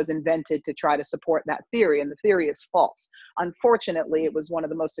 data was invented to try to support that theory, and the theory is false. Unfortunately, it was one of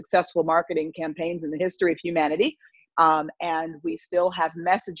the most successful marketing campaigns in the history of humanity. And we still have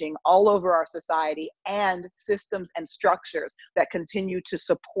messaging all over our society and systems and structures that continue to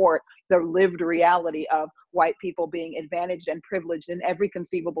support the lived reality of white people being advantaged and privileged in every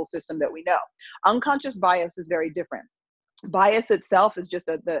conceivable system that we know. Unconscious bias is very different. Bias itself is just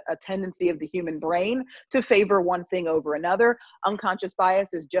a tendency of the human brain to favor one thing over another. Unconscious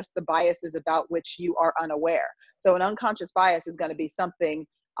bias is just the biases about which you are unaware. So an unconscious bias is going to be something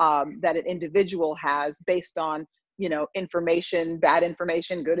that an individual has based on information, bad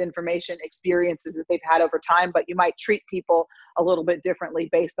information, good information, experiences that they've had over time, but you might treat people a little bit differently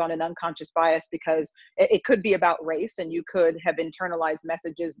based on an unconscious bias because it could be about race, and you could have internalized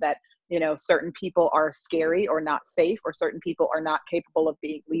messages that, certain people are scary or not safe, or certain people are not capable of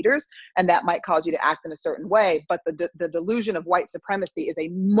being leaders, and that might cause you to act in a certain way. But the delusion of white supremacy is a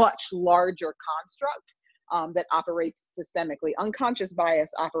much larger construct that operates systemically. Unconscious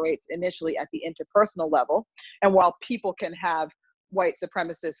bias operates initially at the interpersonal level. And while people can have white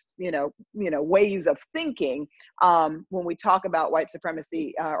supremacist, ways of thinking, when we talk about white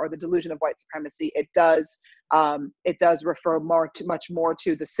supremacy or the delusion of white supremacy, it does refer much more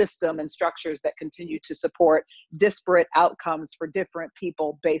to the system and structures that continue to support disparate outcomes for different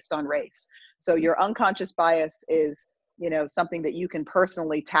people based on race. So your unconscious bias is something that you can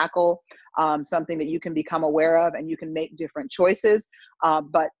personally tackle, something that you can become aware of, and you can make different choices.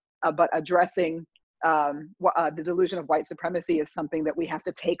 But addressing the delusion of white supremacy is something that we have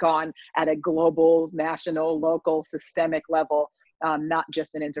to take on at a global, national, local, systemic level, not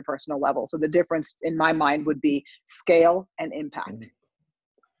just an interpersonal level. So the difference in my mind would be scale and impact.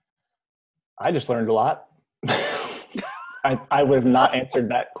 I just learned a lot. I would have not answered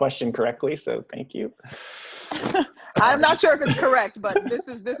that question correctly, so thank you. I'm not sure if it's correct, but this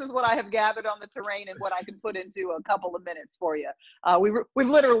is what I have gathered on the terrain and what I can put into a couple of minutes for you. We've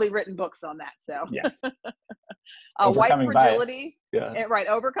literally written books on that. So yes. White Overcoming fragility, bias. Yeah. right?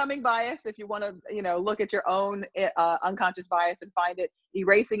 Overcoming bias. If you want to, look at your own unconscious bias and find it.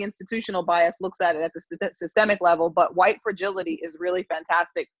 Erasing institutional bias looks at it at the systemic level, but white fragility is really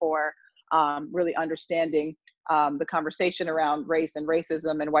fantastic for really understanding the conversation around race and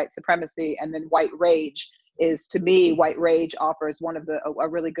racism and white supremacy. And then white rage is, to me, white rage offers one of a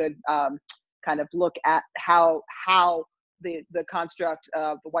really good kind of look at how the construct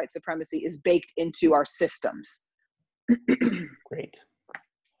of the white supremacy is baked into our systems. Great.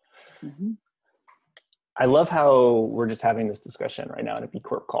 Mm-hmm. I love how we're just having this discussion right now in a B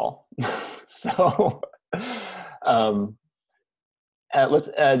Corp call. So let's,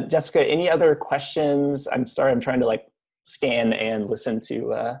 Jessica, any other questions? I'm sorry, I'm trying to scan and listen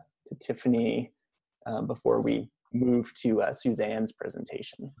to Tiffany before we move to Suzanne's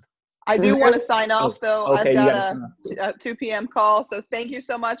presentation. I do want to sign off though. Okay, I've got a 2 p.m. call. So thank you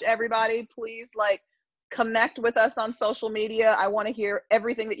so much, everybody. Please connect with us on social media. I want to hear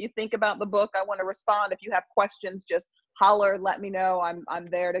everything that you think about the book. I want to respond. If you have questions, just holler, let me know. I'm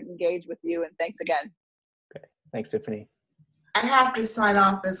there to engage with you. And thanks again. Okay, thanks, Tiffany. I have to sign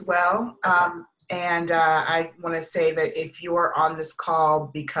off as well. And I want to say that if you're on this call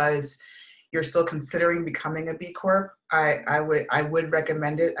because you're still considering becoming a B Corp, I would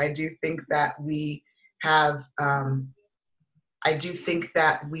recommend it. I do think that we have,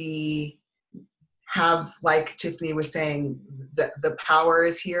 like Tiffany was saying, the power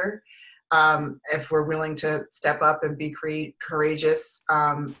is here. If we're willing to step up and be courageous,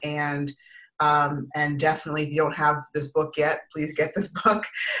 and definitely, if you don't have this book yet, please get this book,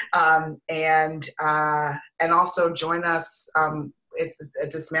 and also join us. It's a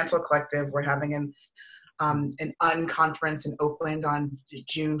Dismantle Collective. We're having an unconference in Oakland on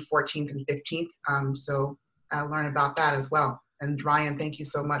June 14th and 15th. So learn about that as well. And Ryan, thank you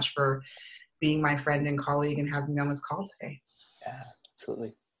so much for being my friend and colleague and having me on this call today. Yeah,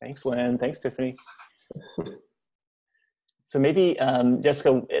 absolutely. Thanks, Lynn. Thanks, Tiffany. So maybe,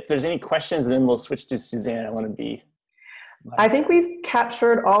 Jessica, if there's any questions, then we'll switch to Suzanne. I think we've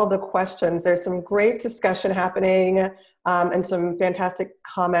captured all of the questions. There's some great discussion happening and some fantastic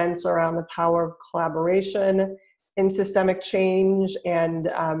comments around the power of collaboration in systemic change. And,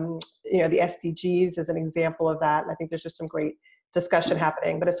 the SDGs is an example of that. And I think there's just some great discussion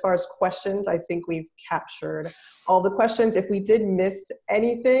happening. But as far as questions, I think we've captured all the questions. If we did miss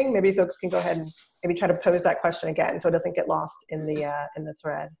anything, maybe folks can go ahead and maybe try to pose that question again so it doesn't get lost in the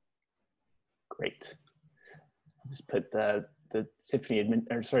thread. Great. I'll just put the Tiffany,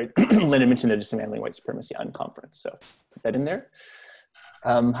 Lynn mentioned the Dismantling White Supremacy Unconference. So put that in there.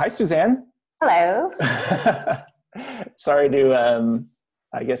 Hi, Suzanne. Hello. Sorry to,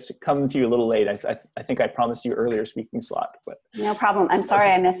 I guess, come to you a little late. I think I promised you earlier speaking slot, but no problem. I'm sorry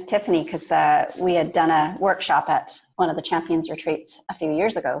I missed Tiffany because we had done a workshop at one of the Champions retreats a few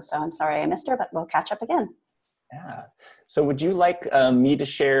years ago. So I'm sorry I missed her, but we'll catch up again. Yeah. So would you like me to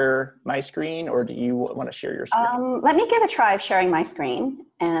share my screen, or do you want to share your screen? Let me give a try of sharing my screen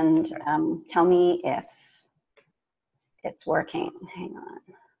and tell me if it's working. Hang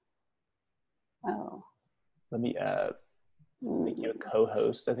on. Oh. Let me make you a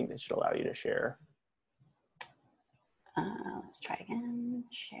co-host. I think this should allow you to share. Let's try again.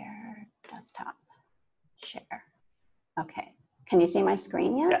 Share desktop. Share. Okay. Can you see my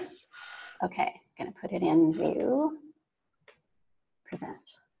screen yet? Yes. Okay. I'm going to put it in view. Present.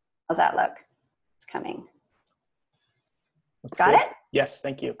 How's that look? It's coming. Looks Got good. it? Yes.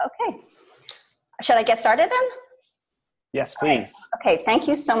 Thank you. Okay. Should I get started then? Yes, please. Okay, thank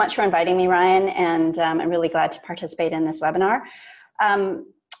you so much for inviting me, Ryan, and I'm really glad to participate in this webinar.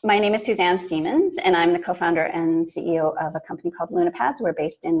 My name is Suzanne Siemens, and I'm the co-founder and CEO of a company called LunaPads. We're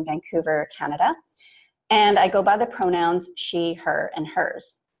based in Vancouver, Canada, and I go by the pronouns she, her, and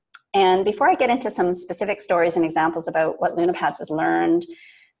hers. And before I get into some specific stories and examples about what LunaPads has learned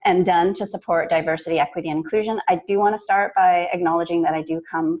and done to support diversity, equity, and inclusion, I do want to start by acknowledging that I do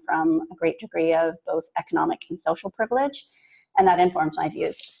come from a great degree of both economic and social privilege, and that informs my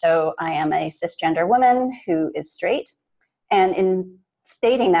views. So I am a cisgender woman who is straight, and in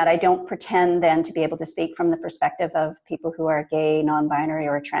stating that, I don't pretend then to be able to speak from the perspective of people who are gay, non-binary,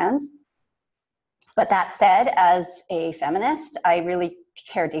 or trans. But that said, as a feminist, I really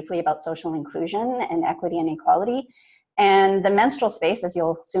care deeply about social inclusion and equity and equality. And the menstrual space, as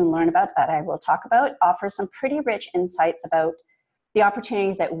you'll soon learn about, that I will talk about, offers some pretty rich insights about the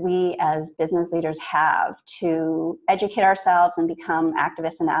opportunities that we as business leaders have to educate ourselves and become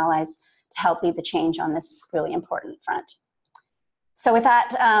activists and allies to help lead the change on this really important front. So with that,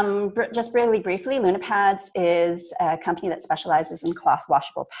 just really briefly, Luna Pads is a company that specializes in cloth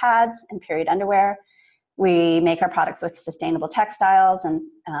washable pads and period underwear. We make our products with sustainable textiles, and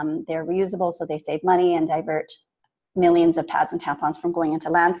they're reusable, so they save money and divert millions of pads and tampons from going into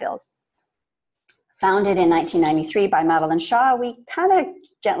landfills. Founded in 1993 by Madeline Shaw, we kind of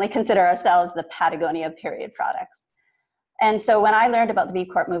gently consider ourselves the Patagonia of period products. And so when I learned about the B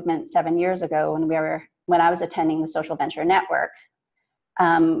Corp movement 7 years ago, when I was attending the Social Venture Network,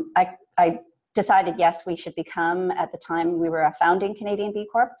 I decided, yes, we should become, at the time, we were a founding Canadian B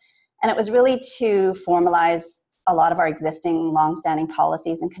Corp. And it was really to formalize a lot of our existing longstanding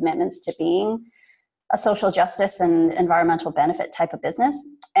policies and commitments to being a social justice and environmental benefit type of business.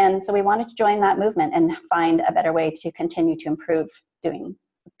 And so we wanted to join that movement and find a better way to continue to improve doing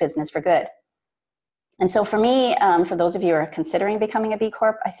business for good. And so for me, for those of you who are considering becoming a B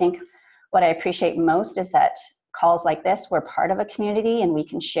Corp, I think what I appreciate most is that calls like this, we're part of a community and we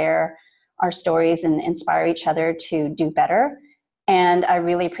can share our stories and inspire each other to do better. And I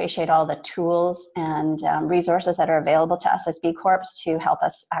really appreciate all the tools and resources that are available to us as B Corps to help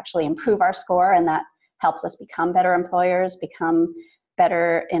us actually improve our score, and that helps us become better employers, become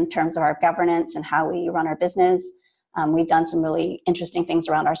better in terms of our governance and how we run our business. We've done some really interesting things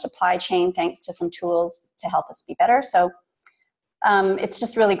around our supply chain thanks to some tools to help us be better. So it's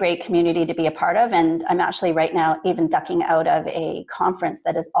just really great community to be a part of. And I'm actually right now even ducking out of a conference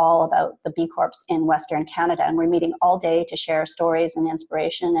that is all about the B Corps in Western Canada. And we're meeting all day to share stories and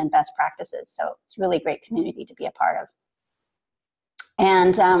inspiration and best practices. So it's really great community to be a part of.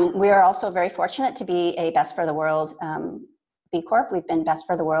 And we are also very fortunate to be a Best for the World B Corp. We've been Best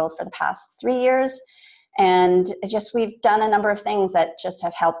for the World for the past 3 years. And we've done a number of things that just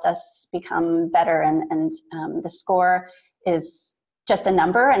have helped us become better. And the score is just a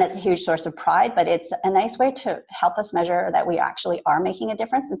number, and it's a huge source of pride, but it's a nice way to help us measure that we actually are making a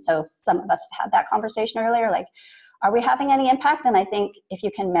difference. And so some of us have had that conversation earlier, like, are we having any impact? And I think if you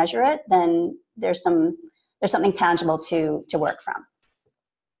can measure it, then there's something tangible to work from.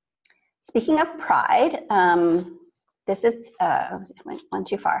 Speaking of pride, this is, went one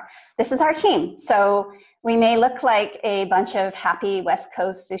too far. This is our team. So we may look like a bunch of happy West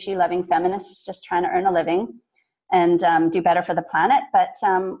Coast sushi-loving feminists just trying to earn a living and do better for the planet. But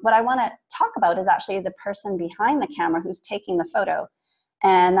what I want to talk about is actually the person behind the camera who's taking the photo.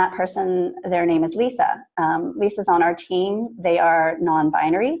 And that person, their name is Lisa. Lisa's on our team. They are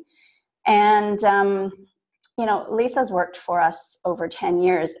non-binary. And you know, Lisa's worked for us over 10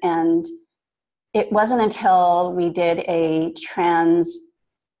 years, and it wasn't until we did a trans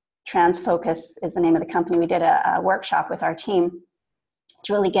focus is the name of the company. We did a workshop with our team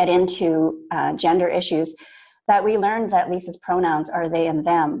to really get into gender issues that we learned that Lisa's pronouns are they and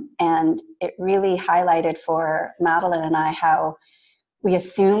them. And it really highlighted for Madeline and I how we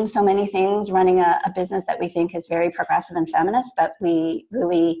assume so many things running a business that we think is very progressive and feminist, but we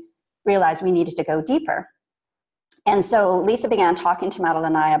really realized we needed to go deeper. And so Lisa began talking to Madeline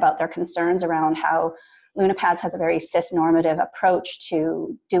and I about their concerns around how Luna Pads has a very cis-normative approach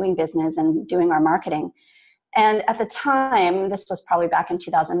to doing business and doing our marketing. And at the time, this was probably back in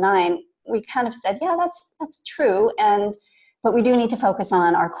 2009, we kind of said, yeah, that's true. But we do need to focus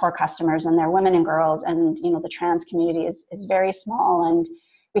on our core customers, and they're women and girls, and you know, the trans community is very small, and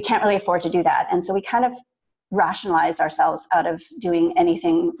we can't really afford to do that. And so we kind of rationalized ourselves out of doing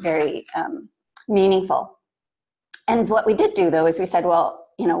anything very meaningful. And what we did do, though, is we said, well,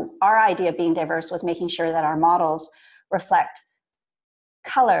 you know, our idea of being diverse was making sure that our models reflect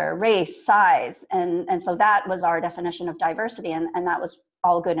color, race, size. And so that was our definition of diversity, and that was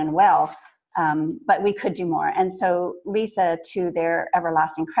all good and well. But we could do more. And so Lisa, to their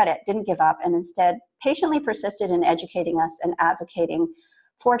everlasting credit, didn't give up, and instead patiently persisted in educating us and advocating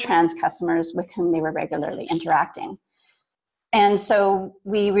for trans customers with whom they were regularly interacting. And so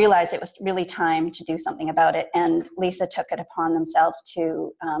we realized it was really time to do something about it. And Lisa took it upon themselves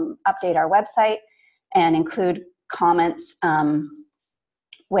to update our website and include comments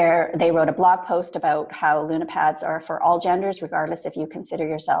where they wrote a blog post about how Luna Pads are for all genders, regardless if you consider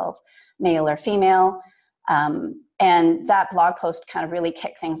yourself male or female. And that blog post kind of really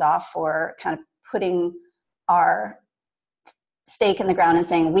kicked things off for kind of putting our stake in the ground and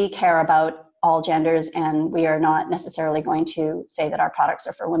saying, we care about all genders, and we are not necessarily going to say that our products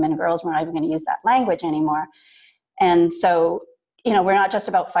are for women and girls. We're not even going to use that language anymore. And so, you know, we're not just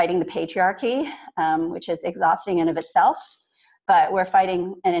about fighting the patriarchy, which is exhausting in of itself, but we're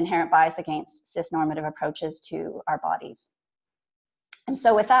fighting an inherent bias against cis-normative approaches to our bodies. And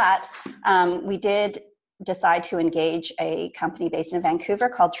so with that, we did decide to engage a company based in Vancouver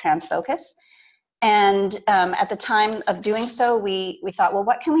called Transfocus. And at the time of doing so, we thought, well,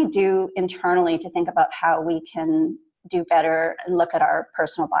 what can we do internally to think about how we can do better and look at our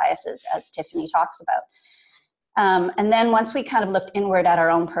personal biases, as Tiffany talks about. And then once we kind of looked inward at our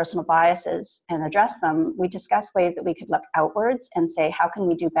own personal biases and addressed them, we discussed ways that we could look outwards and say, how can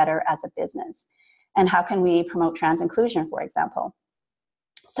we do better as a business? And how can we promote trans inclusion, for example?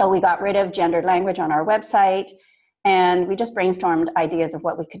 So we got rid of gendered language on our website, and we just brainstormed ideas of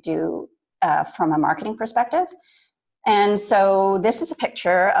what we could do from a marketing perspective. And so this is a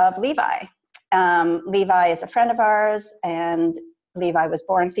picture of Levi. Levi is a friend of ours, and Levi was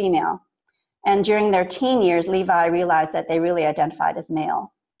born female. And during their teen years, Levi realized that they really identified as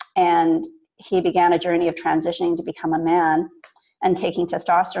male. And he began a journey of transitioning to become a man and taking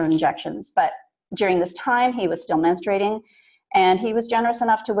testosterone injections. But during this time, he was still menstruating, and he was generous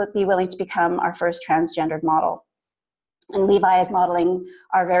enough to be willing to become our first transgendered model. And Levi is modeling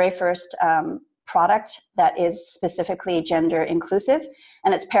our very first product that is specifically gender inclusive.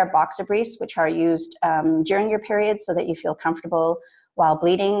 And it's pair boxer briefs, which are used during your period so that you feel comfortable while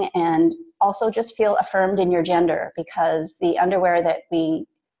bleeding, and also just feel affirmed in your gender, because the underwear that we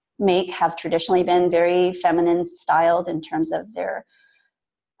make have traditionally been very feminine styled in terms of their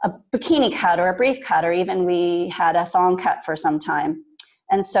a bikini cut or a brief cut, or even we had a thong cut for some time.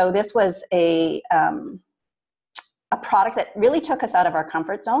 And so this was a product that really took us out of our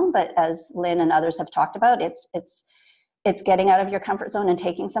comfort zone, but as Lynn and others have talked about, it's getting out of your comfort zone and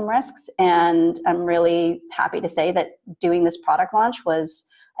taking some risks. And I'm really happy to say that doing this product launch was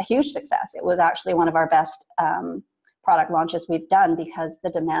a huge success. It was actually one of our best product launches we've done, because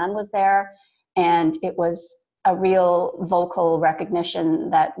the demand was there, and it was a real vocal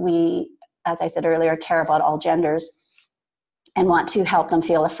recognition that we, as I said earlier, care about all genders and want to help them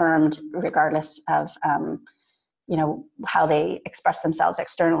feel affirmed regardless of how they express themselves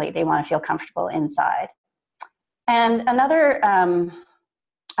externally. They want to feel comfortable inside. And another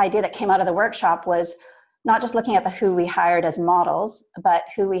idea that came out of the workshop was not just looking at who we hired as models, but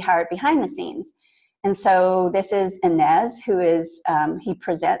who we hired behind the scenes. And so this is Inez, who is,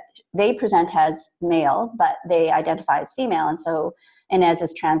 they present as male, but they identify as female. And so Inez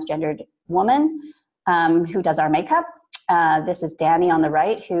is a transgendered woman who does our makeup. This is Danny on the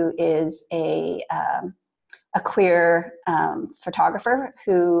right, who is a queer photographer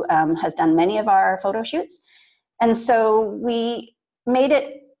who has done many of our photo shoots. And so we made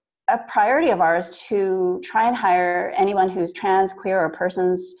it a priority of ours to try and hire anyone who's trans, queer, or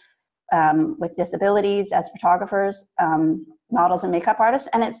persons with disabilities as photographers, models, and makeup artists.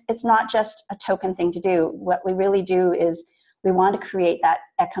 And it's not just a token thing to do. What we really do is we want to create that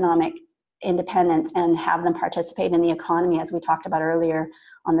economic independence and have them participate in the economy, as we talked about earlier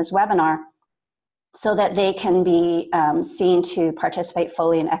on this webinar, so that they can be seen to participate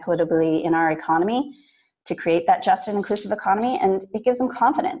fully and equitably in our economy, to create that just and inclusive economy. And it gives them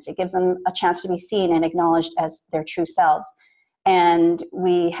confidence. It gives them a chance to be seen and acknowledged as their true selves. And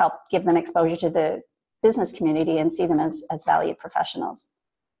we help give them exposure to the business community and see them as valued professionals.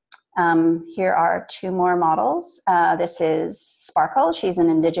 Here are two more models. This is Sparkle. She's an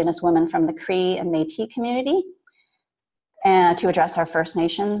Indigenous woman from the Cree and Métis community, and to address our First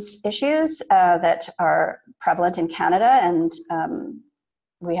Nations issues that are prevalent in Canada. And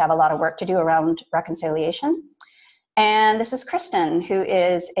we have a lot of work to do around reconciliation. And this is Kristen, who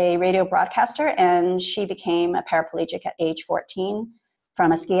is a radio broadcaster, and she became a paraplegic at age 14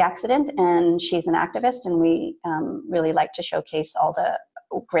 from a ski accident, and she's an activist, and we really like to showcase all the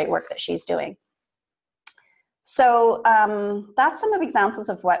great work that she's doing. So that's some of examples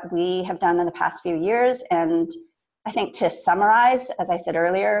of what we have done in the past few years. And I think, to summarize, as I said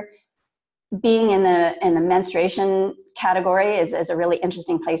earlier, being in the menstruation category is a really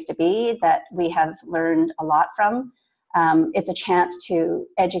interesting place to be, that we have learned a lot from. It's a chance to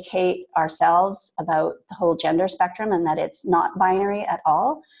educate ourselves about the whole gender spectrum, and that it's not binary at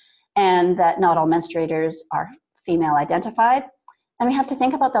all, and that not all menstruators are female identified. And we have to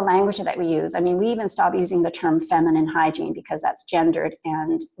think about the language that we use. I mean, we even stopped using the term feminine hygiene because that's gendered,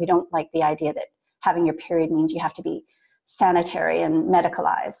 and we don't like the idea that having your period means you have to be sanitary and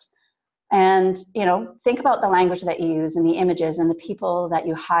medicalized. And, think about the language that you use and the images and the people that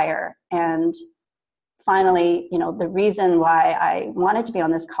you hire. And finally, the reason why I wanted to be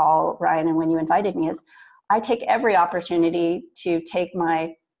on this call, Ryan, and when you invited me, is I take every opportunity to take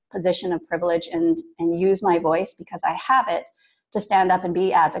my position of privilege and use my voice, because I have it, to stand up and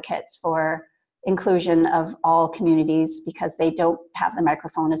be advocates for inclusion of all communities, because they don't have the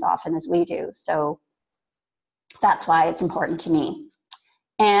microphone as often as we do. So that's why it's important to me.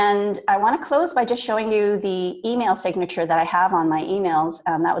 And I want to close by just showing you the email signature that I have on my emails.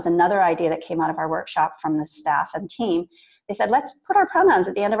 That was another idea that came out of our workshop from the staff and team. They said, let's put our pronouns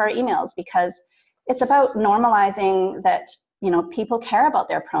at the end of our emails, because it's about normalizing that, people care about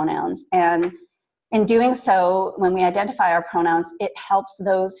their pronouns. And in doing so, when we identify our pronouns, it helps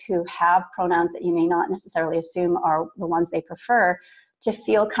those who have pronouns that you may not necessarily assume are the ones they prefer to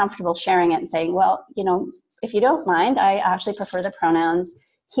feel comfortable sharing it and saying, well, if you don't mind, I actually prefer the pronouns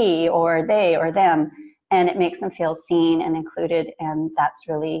he or they or them. And it makes them feel seen and included. And that's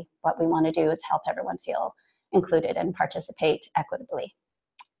really what we want to do, is help everyone feel included and participate equitably.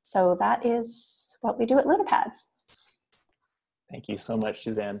 So that is what we do at LunaPads. Thank you so much,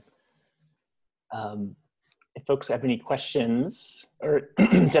 Suzanne. If folks have any questions, or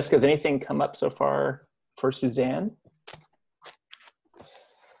Jessica, has anything come up so far for Suzanne?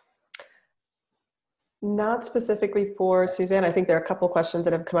 Not specifically for Suzanne. I think there are a couple of questions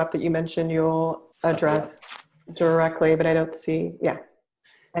that have come up that you mentioned you'll address directly, but I don't see,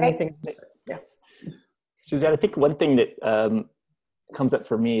 anything. Great. Yes. Suzanne, I think one thing that comes up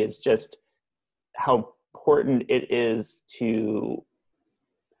for me is just how important it is to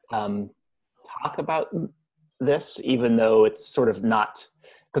talk about this, even though it's sort of not,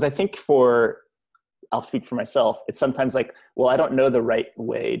 because I think I'll speak for myself, it's sometimes like, well, I don't know the right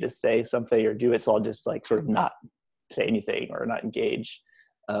way to say something or do it, so I'll just like sort of not say anything or not engage.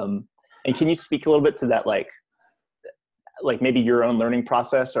 And can you speak a little bit to that, like maybe your own learning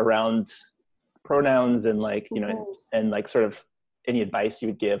process around pronouns and like, and like sort of any advice you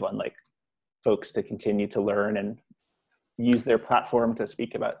would give on like folks to continue to learn and use their platform to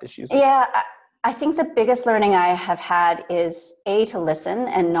speak about issues? Yeah, I think the biggest learning I have had is to listen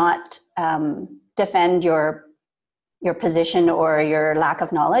and not defend your position or your lack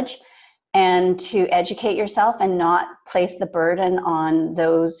of knowledge, and to educate yourself and not place the burden on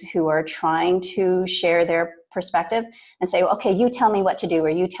those who are trying to share their perspective and say, well, okay, you tell me what to do, or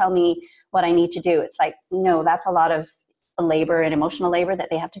you tell me what I need to do. It's like, no, that's a lot of labor and emotional labor that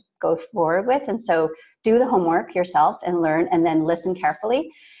they have to go forward with. And so do the homework yourself and learn, and then listen carefully,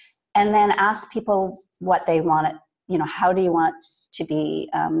 and then ask people what they want, how do you want to be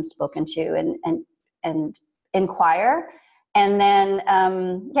spoken to, and inquire. And then,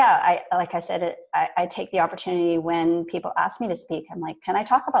 like I said, I take the opportunity when people ask me to speak. I'm like, can I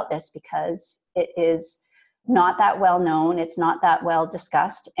talk about this? Because it is not that well known. It's not that well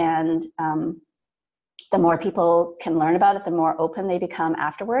discussed. And the more people can learn about it, the more open they become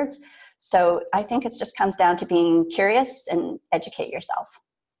afterwards. So I think it just comes down to being curious and educate yourself,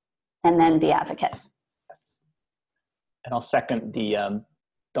 and then be advocates. And I'll second the,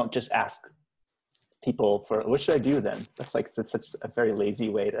 don't just ask people for, what should I do then? That's like, it's such a very lazy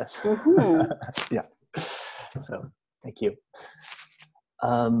way to, yeah. So thank you.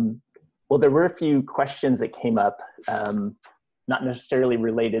 Well, there were a few questions that came up, not necessarily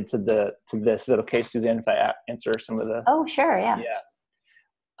related to this. Is it okay, Suzanne, if I answer some of the? Oh, sure, yeah.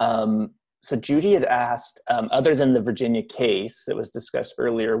 Yeah. So Judy had asked, other than the Virginia case that was discussed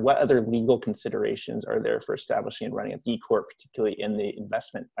earlier, what other legal considerations are there for establishing and running a B Corp, particularly in the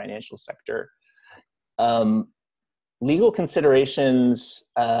investment financial sector? Legal considerations,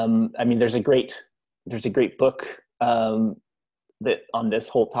 I mean, there's a great book that on this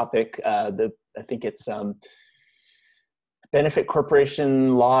whole topic. I think it's Benefit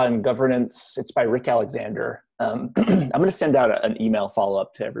Corporation Law and Governance. It's by Rick Alexander. I'm going to send out an email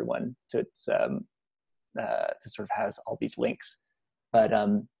follow-up to everyone to sort of has all these links. But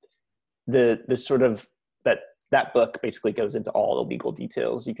the sort of that book basically goes into all the legal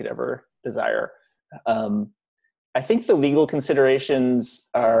details you could ever desire. I think the legal considerations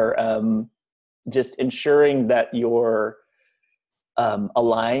are just ensuring that you're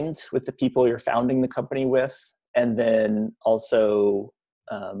aligned with the people you're founding the company with, and then also,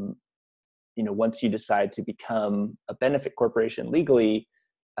 once you decide to become a benefit corporation legally,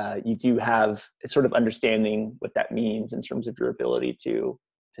 you do have a sort of understanding what that means in terms of your ability to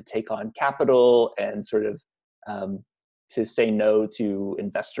take on capital and sort of to say no to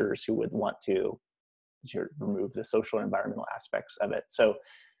investors who would want to remove the social and environmental aspects of it. So,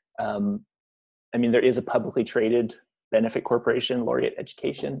 I mean, there is a publicly traded benefit corporation, Laureate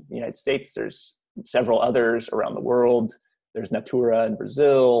Education, in the United States. There's several others around the world. There's Natura in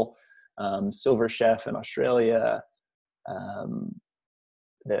Brazil, Silver Chef in Australia. I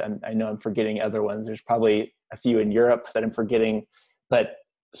know I'm forgetting other ones. There's probably a few in Europe that I'm forgetting. But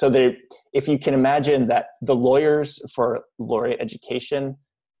so if you can imagine that the lawyers for Laureate Education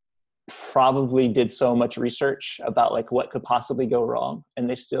probably did so much research about like what could possibly go wrong, and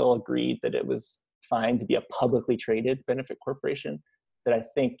they still agreed that it was fine to be a publicly traded benefit corporation. that I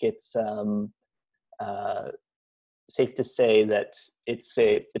think it's safe to say that it's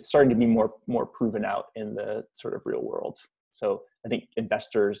starting to be more proven out in the sort of real world. So I think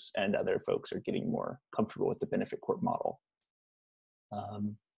investors and other folks are getting more comfortable with the benefit corp model.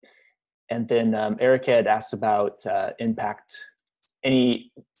 And then Erica had asked about impact.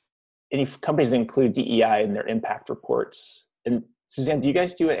 Any companies that include DEI in their impact reports. And Suzanne, do you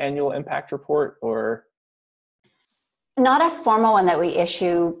guys do an annual impact report or? Not a formal one that we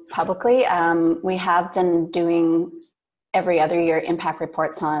issue publicly. We have been doing every other year impact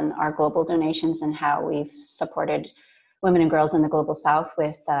reports on our global donations and how we've supported women and girls in the Global South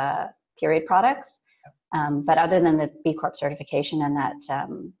with period products. But other than the B Corp certification and that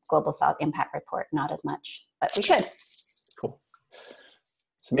Global South impact report, not as much, but we should. Cool.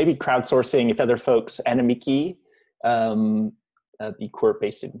 So maybe crowdsourcing if other folks, Anamiki, B Corp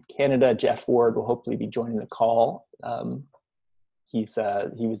based in Canada, Jeff Ward will hopefully be joining the call. He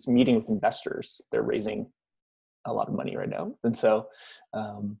was meeting with investors. They're raising a lot of money right now. And so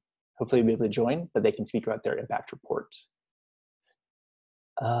hopefully they'll be able to join, but they can speak about their impact report.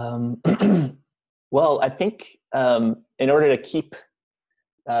 Well, I think in order to keep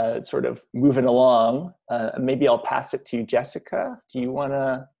sort of moving along, maybe I'll pass it to Jessica. Do you want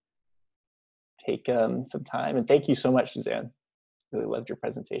to take some time? And thank you so much, Suzanne. Really loved your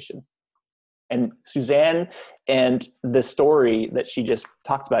presentation. And Suzanne and the story that she just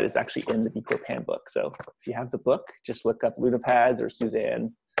talked about is actually in the B Corp Handbook. So if you have the book, just look up LunaPads or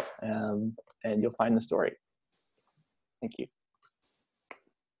Suzanne, and you'll find the story. Thank you.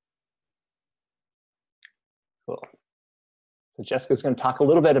 Cool. So Jessica's going to talk a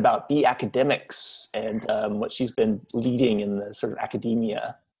little bit about B Academics and what she's been leading in the sort of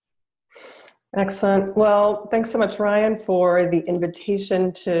academia. Excellent. Well, thanks so much, Ryan, for the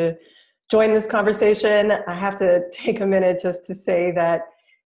invitation to join this conversation. I have to take a minute just to say that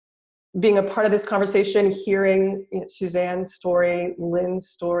being a part of this conversation, hearing Suzanne's story, Lynn's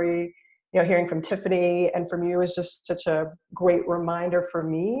story, hearing from Tiffany and from you is just such a great reminder for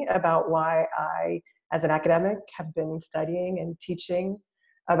me about why I, as an academic, have been studying and teaching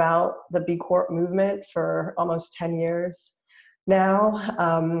about the B Corp movement for almost 10 years now.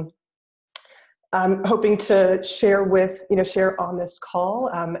 I'm hoping to share on this call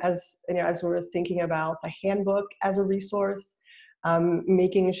as we're thinking about the handbook as a resource,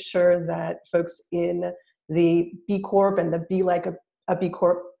 making sure that folks in the B Corp and the Be Like a B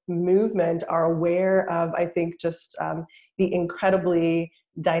Corp movement are aware of, I think, just the incredibly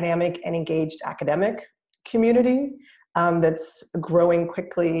dynamic and engaged academic community that's growing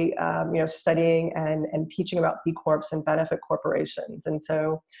quickly, studying and teaching about B Corps and benefit corporations. And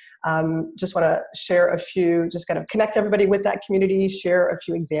so just want to share a few, just kind of connect everybody with that community, share a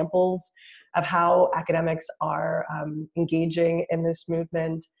few examples of how academics are engaging in this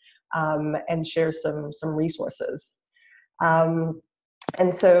movement, and share some resources.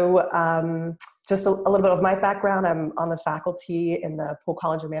 And so just a little bit of my background. I'm on the faculty in the Poole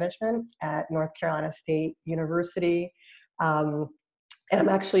College of Management at North Carolina State University. And I'm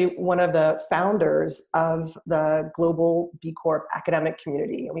actually one of the founders of the global B Corp academic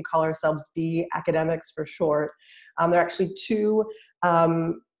community. And we call ourselves B Academics for short. There are actually two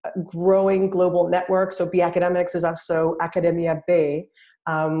growing global networks. So B Academics is also Academia B,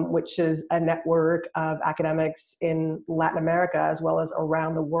 which is a network of academics in Latin America as well as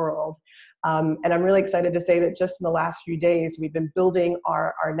around the world. And I'm really excited to say that just in the last few days, we've been building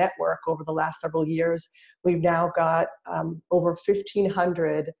our network over the last several years. We've now got over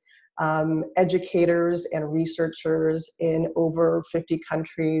 1,500 educators and researchers in over 50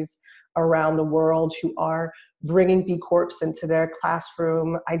 countries around the world who are bringing B Corps into their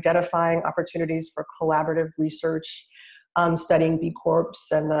classroom, identifying opportunities for collaborative research, studying B Corps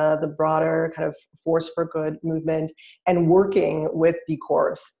and the broader kind of force for good movement, and working with B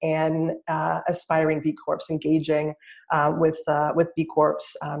Corps and aspiring B Corps, engaging with B Corps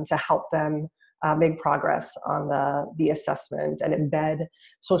to help them make progress on the assessment and embed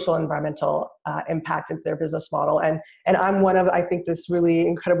social and environmental impact into their business model. And I'm one of, I think, this really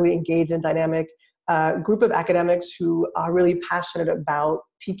incredibly engaged and dynamic group of academics who are really passionate about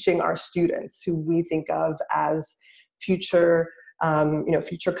teaching our students, who we think of as future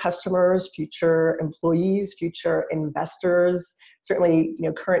customers, future employees, future investors, certainly,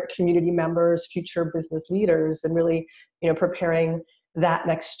 current community members, future business leaders, and really, preparing that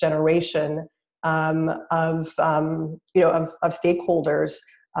next generation of stakeholders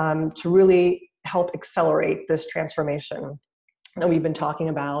to really help accelerate this transformation that we've been talking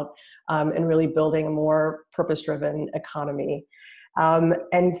about, and really building a more purpose-driven economy.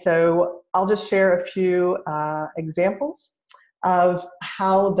 And so I'll just share a few examples of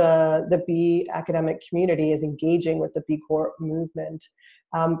how the B academic community is engaging with the B Corp movement.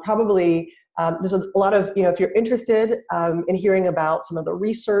 There's a lot of, if you're interested in hearing about some of the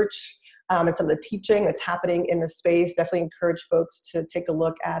research and some of the teaching that's happening in the space, definitely encourage folks to take a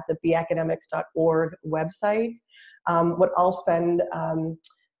look at the beacademics.org website. What I'll spend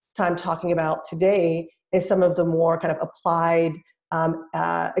time talking about today is some of the more kind of applied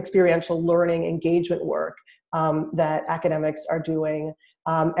experiential learning engagement work that academics are doing.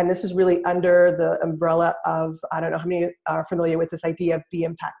 And this is really under the umbrella of, I don't know how many are familiar with this idea of B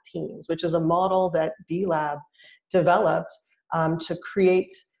Impact Teams, which is a model that B Lab developed to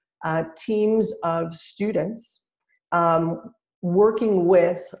create teams of students working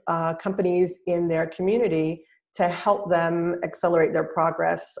with companies in their community to help them accelerate their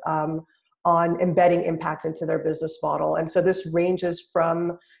progress on embedding impact into their business model. And so this ranges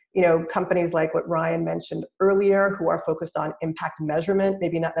from companies like what Ryan mentioned earlier, who are focused on impact measurement,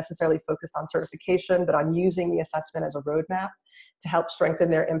 maybe not necessarily focused on certification, but on using the assessment as a roadmap to help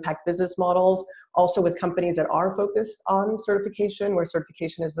strengthen their impact business models. Also with companies that are focused on certification, where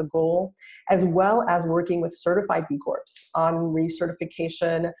certification is the goal, as well as working with certified B Corps on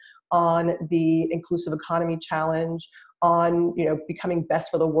recertification, on the inclusive economy challenge, on becoming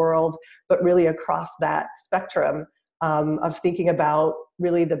best for the world, but really across that spectrum of thinking about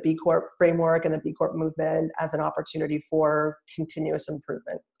really the B Corp framework and the B Corp movement as an opportunity for continuous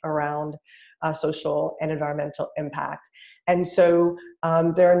improvement around social and environmental impact. And so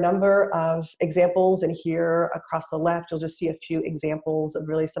there are a number of examples in here across the left. You'll just see a few examples of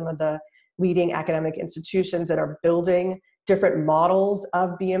really some of the leading academic institutions that are building different models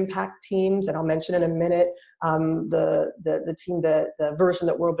of B Impact teams. And I'll mention in a minute the team, the version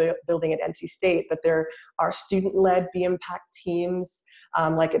that we're building at NC State, but there are student-led B Impact teams,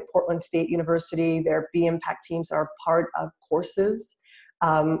 like at Portland State University. There are B Impact teams that are part of courses,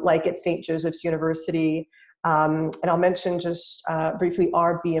 like at St. Joseph's University. And I'll mention just briefly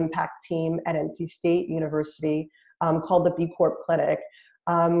our B Impact team at NC State University called the B Corp Clinic.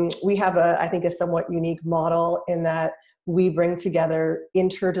 We have I think a somewhat unique model in that we bring together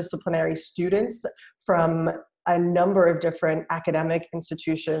interdisciplinary students from a number of different academic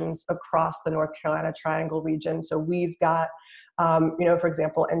institutions across the North Carolina Triangle region. So we've got, for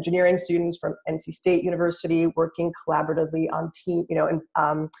example, engineering students from NC State University working collaboratively on team,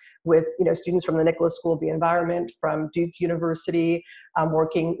 with students from the Nicholas School of the Environment from Duke University,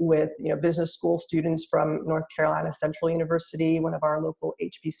 working with business school students from North Carolina Central University, one of our local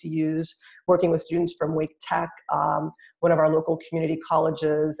HBCUs, working with students from Wake Tech, one of our local community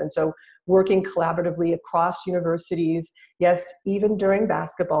colleges, and so working collaboratively across universities. Yes, even during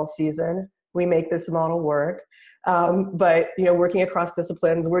basketball season, we make this model work. But working across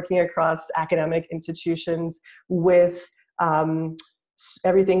disciplines, working across academic institutions with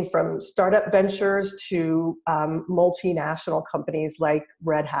everything from startup ventures to multinational companies like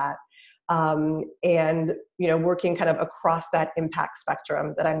Red Hat, and working kind of across that impact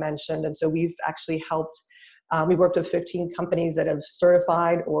spectrum that I mentioned. And so we've actually helped. We've worked with 15 companies that have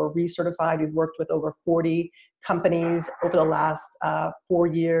certified or recertified. We've worked with over 40 companies over the last 4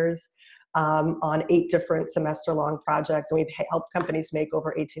 years. On 8 different semester-long projects, and we've helped companies make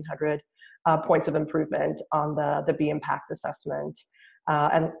over 1,800 points of improvement on the B Impact assessment,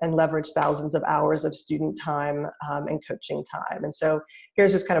 and leverage thousands of hours of student time and coaching time. And so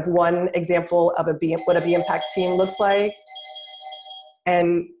here's just kind of one example of what a B Impact team looks like.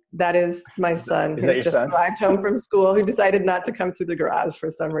 And that is my son, who's just arrived home from school, who decided not to come through the garage for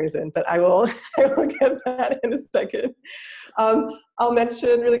some reason, but I will get that in a second. I'll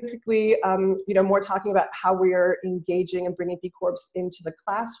mention really quickly, more talking about how we are engaging and bringing B Corps into the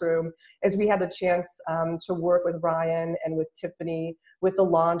classroom, as we had the chance to work with Ryan and with Tiffany with the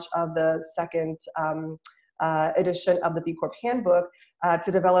launch of the second edition of the B Corp Handbook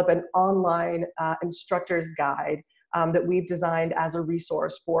to develop an online instructor's guide that we've designed as a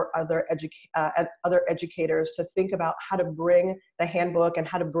resource for other educators to think about how to bring the handbook and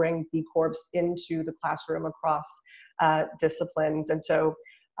how to bring B Corps into the classroom across disciplines. And so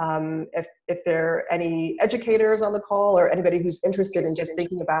if there are any educators on the call or anybody who's interested in just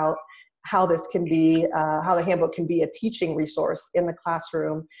thinking about how this can be, how the handbook can be a teaching resource in the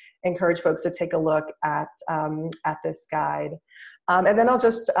classroom, encourage folks to take a look at this guide. And then I'll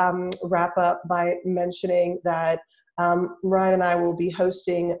just wrap up by mentioning that Ryan and I will be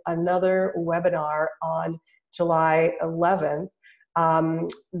hosting another webinar on July 11th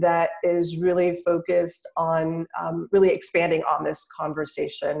that is really focused on really expanding on this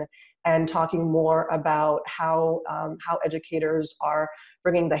conversation and talking more about how educators are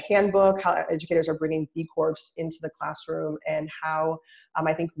bringing the handbook, how educators are bringing B Corps into the classroom, and how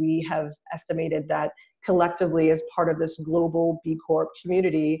I think we have estimated that collectively as part of this global B Corp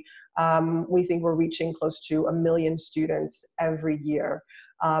community, we think we're reaching close to 1 million students every year.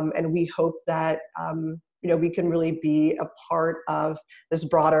 And we hope that we can really be a part of this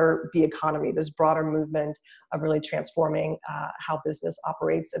broader B economy, this broader movement of really transforming how business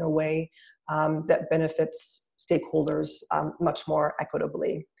operates in a way that benefits stakeholders much more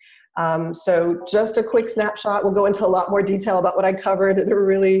equitably. So just a quick snapshot. We'll go into a lot more detail about what I covered at a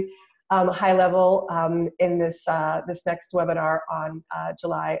really high level in this next webinar on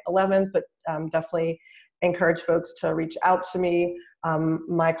July 11th, but definitely encourage folks to reach out to me.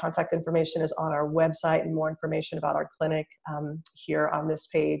 My contact information is on our website, and more information about our clinic here on this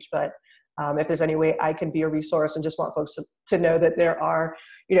page. But if there's any way I can be a resource, and just want folks to know that there are,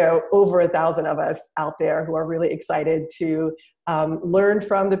 over 1,000 of us out there who are really excited to learn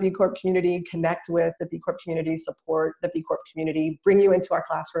from the B Corp community, connect with the B Corp community, support the B Corp community, bring you into our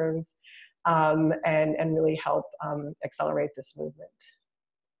classrooms, and really help accelerate this movement.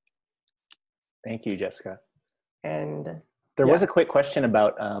 Thank you, Jessica. And there was a quick question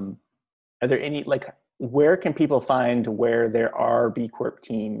about, are there any, where can people find where there are B Corp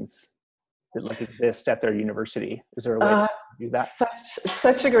teams that exist at their university? Is there a way to do that?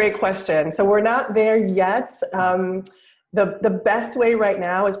 Such a great question. So we're not there yet. The best way right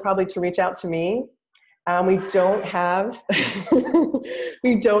now is probably to reach out to me. We don't have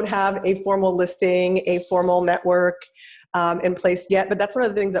a formal listing, a formal network in place yet, but that's one of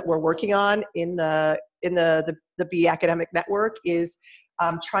the things that we're working on in the B Academic Network is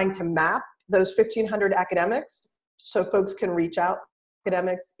trying to map those 1,500 academics so folks can reach out to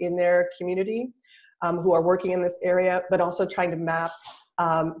academics in their community who are working in this area, but also trying to map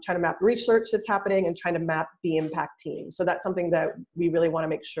research that's happening and trying to map the impact team. So that's something that we really want to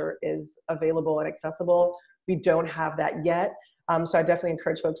make sure is available and accessible. We don't have that yet. So I definitely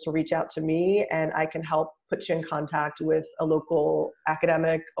encourage folks to reach out to me, and I can help put you in contact with a local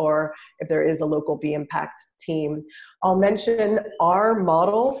academic, or if there is a local B Impact team. I'll mention our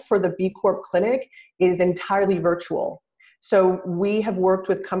model for the B Corp clinic is entirely virtual. So we have worked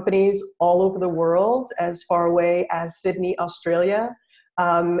with companies all over the world, as far away as Sydney, Australia.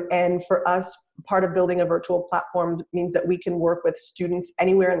 And for us, part of building a virtual platform means that we can work with students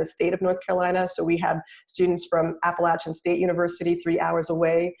anywhere in the state of North Carolina. So we have students from Appalachian State University, 3 hours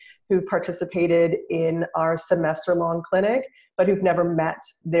away, who participated in our semester-long clinic, but who've never met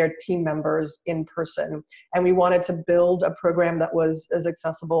their team members in person. And we wanted to build a program that was as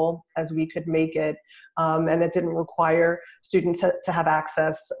accessible as we could make it, and it didn't require students to have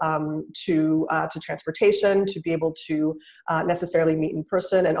access to transportation, to be able to necessarily meet in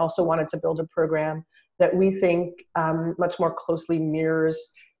person, and also wanted to build a program that we think much more closely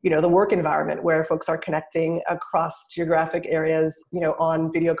mirrors the work environment, where folks are connecting across geographic areas,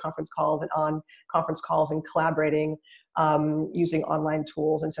 on video conference calls and on conference calls, and collaborating using online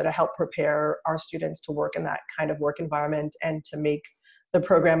tools. And so to help prepare our students to work in that kind of work environment and to make the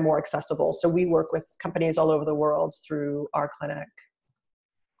program more accessible. So we work with companies all over the world through our clinic.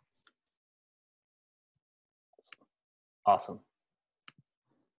 Awesome.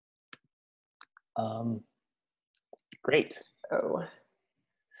 Great.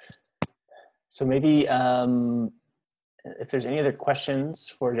 So maybe if there's any other questions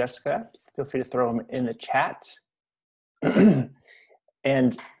for Jessica, feel free to throw them in the chat.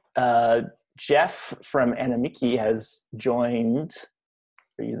 And Jeff from Anamiki has joined.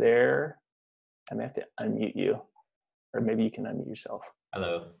 Are you there? I may have to unmute you, or maybe you can unmute yourself.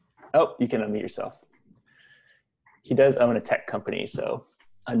 Hello. Oh, you can unmute yourself. He does own a tech company, so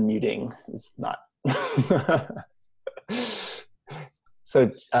unmuting is not. So,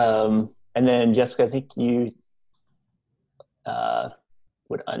 and then Jessica, I think you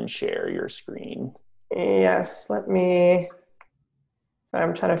would unshare your screen. Yes, so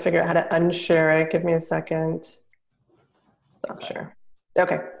I'm trying to figure out how to unshare it. Give me a second. Stop share.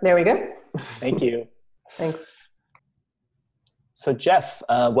 Okay, there we go. Thank you. Thanks. So Jeff,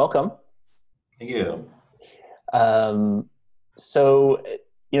 welcome. Thank you. So,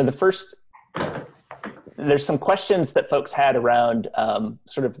 there's some questions that folks had around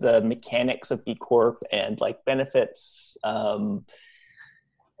sort of the mechanics of B Corp and benefits,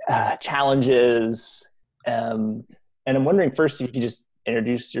 challenges. And I'm wondering first if you could just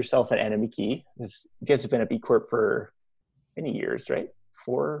introduce yourself at Anamiki. You guys have been a B Corp for many years, right?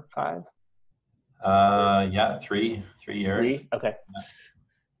 4, 5? Yeah, 3 years. 3? Okay.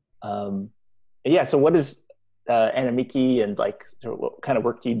 Yeah. So what is Anamiki and like sort of what kind of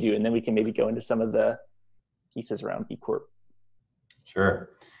work do you do? And then we can maybe go into some of the pieces around B Corp. Sure.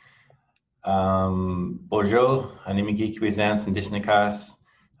 Bonjour, Anamiki Cuisance Indígenas.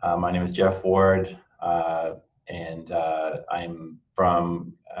 My name is Jeff Ward, and I'm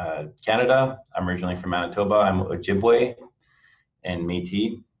from Canada. I'm originally from Manitoba. I'm Ojibwe and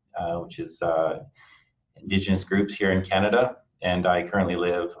Métis, which is Indigenous groups here in Canada, and I currently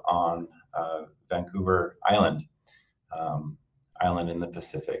live on Vancouver Island, island in the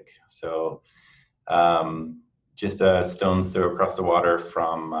Pacific. So just a stone's throw across the water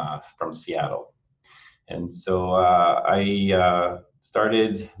from Seattle. And so I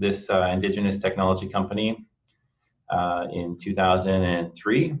started this Indigenous technology company in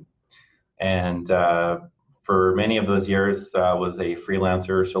 2003, and for many of those years was a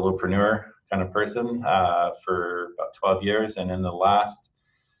freelancer, solopreneur kind of person for about 12 years, and in the last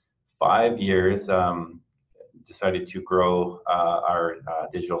 5 years decided to grow our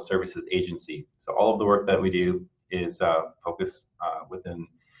digital services agency. So all of the work that we do is focused within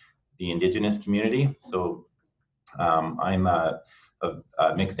the Indigenous community. So I'm a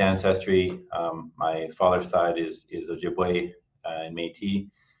mixed ancestry. My father's side is Ojibwe and Métis,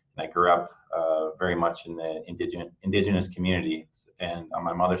 and I grew up very much in the Indigenous community. And on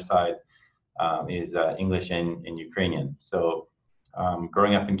my mother's side is English and Ukrainian. So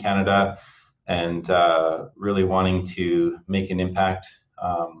growing up in Canada and really wanting to make an impact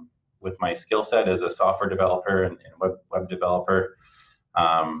with my skill set as a software developer and web developer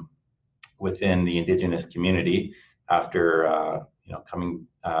within the Indigenous community. After coming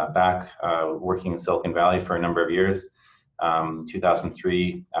back, working in Silicon Valley for a number of years,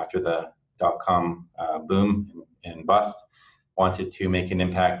 2003, after the dot-com boom and bust, wanted to make an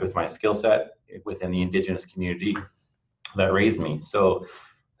impact with my skill set within the Indigenous community that raised me. So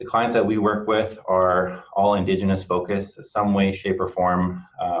the clients that we work with are all Indigenous focused, some way, shape, or form,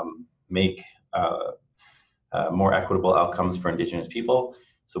 make more equitable outcomes for Indigenous people.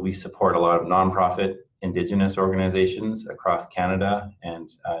 So we support a lot of nonprofit Indigenous organizations across Canada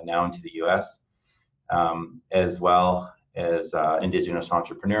and now into the US, as well as Indigenous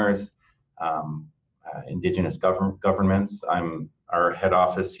entrepreneurs, Indigenous governments. Our head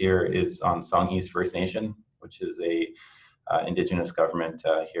office here is on Songhees First Nation, which is a Indigenous government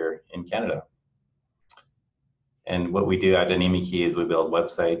here in Canada. And what we do at Anamiki is we build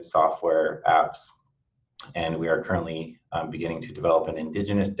websites, software, apps, and we are currently beginning to develop an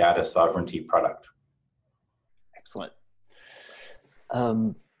Indigenous data sovereignty product. Excellent.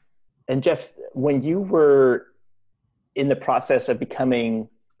 And Jeff, when you were in the process of becoming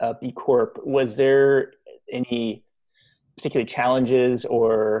a B Corp, was there any particular challenges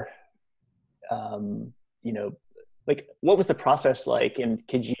or, like what was the process like? And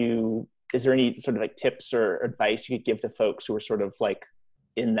is there any sort of like tips or advice you could give to folks who are sort of like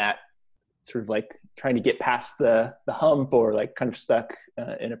in that sort of like trying to get past the hump or like kind of stuck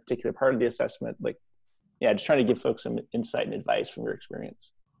in a particular part of the assessment? Like, yeah, just trying to give folks some insight and advice from your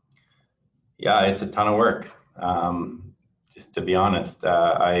experience. Yeah, it's a ton of work. Just to be honest,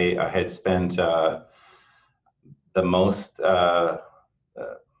 I had spent the most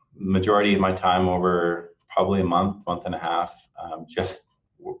majority of my time over probably a month and a half, just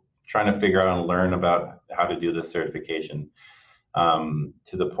trying to figure out and learn about how to do this certification. To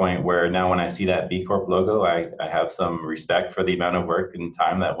the point where now when I see that B Corp logo, I have some respect for the amount of work and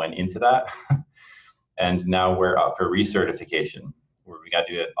time that went into that. And now we're up for recertification, where we got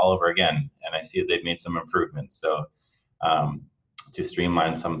to do it all over again. And I see that they've made some improvements. So to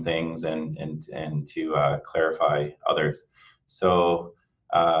streamline some things and to clarify others. So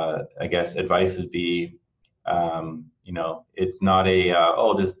I guess advice would be, it's not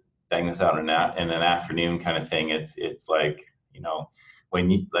a, just bang this out in an afternoon kind of thing. It's like,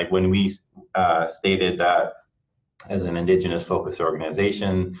 when we stated that as an Indigenous focused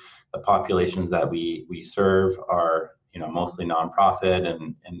organization, the populations that we serve are, mostly nonprofit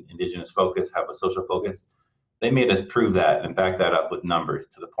and Indigenous focus, have a social focus. They made us prove that and back that up with numbers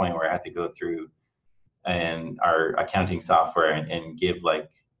to the point where I had to go through and our accounting software and give like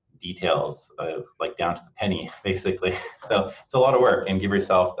details of like down to the penny, basically. So it's a lot of work, and give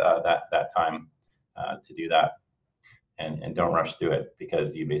yourself that time to do that, and don't rush through it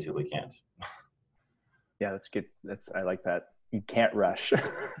because you basically can't. Yeah, that's good. I like that. You can't rush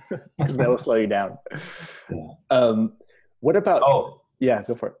because that will slow you down. Yeah. What about? Oh, yeah,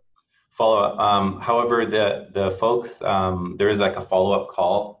 go for it. Follow up. However, the folks, there is like a follow-up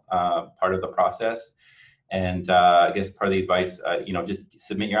call part of the process. And I guess part of the advice, just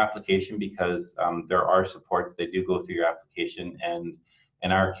submit your application, because there are supports that do go through your application, and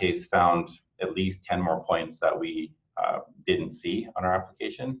in our case found at least 10 more points that we didn't see on our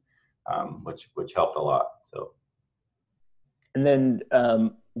application, which helped a lot. So. And then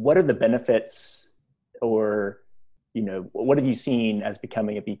what are the benefits, or, you know, what have you seen as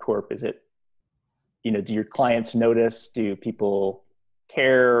becoming a B Corp? Is it, you know, do your clients notice? Do people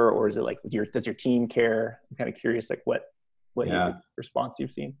care? Or is it like, does your team care? I'm kind of curious, like what response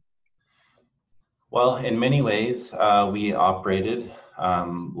you've seen. Well, in many ways, we operated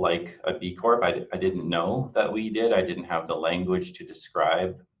like a B Corp. I didn't know that we did. I didn't have the language to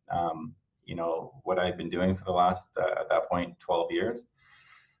describe, you know, what I've been doing for the last, at that point, 12 years.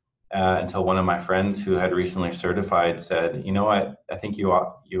 Until one of my friends who had recently certified said, you know what, I think you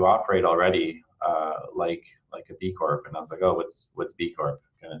operate already like a B Corp. And I was like, oh, what's B Corp,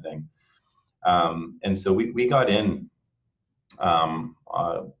 kind of thing. And so we got in on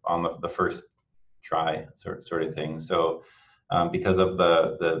the first try sort of thing. So because of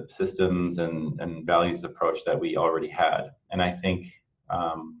the systems and values approach that we already had. And I think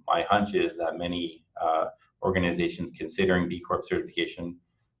my hunch is that many organizations considering B Corp certification,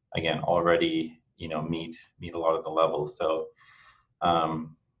 again, already, you know, meet a lot of the levels. So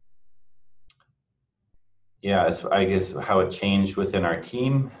yeah, I guess how it changed within our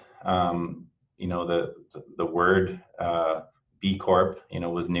team, you know, the word B Corp, you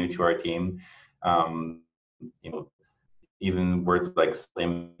know, was new to our team. You know, even words like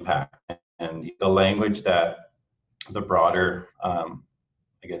impact and the language that the broader,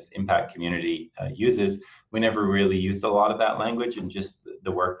 I guess, impact community uses, we never really used a lot of that language, and just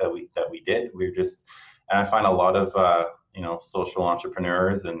the work that we did. We're just, and I find a lot of you know, social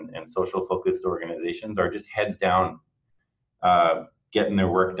entrepreneurs and social focused organizations are just heads down, getting their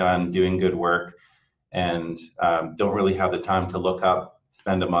work done, doing good work, and don't really have the time to look up,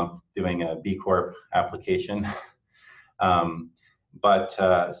 spend a month doing a B Corp application.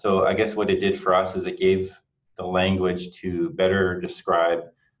 So I guess what it did for us is it gave the language to better describe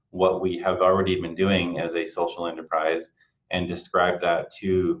what we have already been doing as a social enterprise and describe that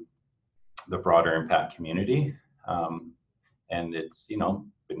to the broader impact community. And it's, you know,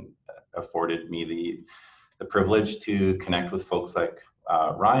 afforded me the privilege to connect with folks like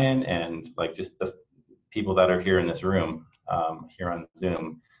Ryan and like just the people that are here in this room, here on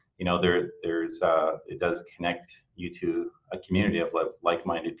Zoom. You know, it does connect you to a community of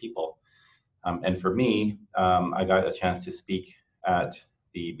like-minded people. And for me, I got a chance to speak at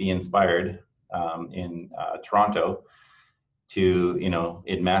the Be Inspired in Toronto to, you know,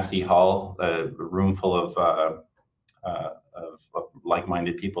 in Massey Hall, a room full of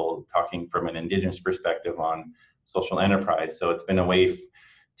like-minded people talking from an Indigenous perspective on social enterprise. So it's been a way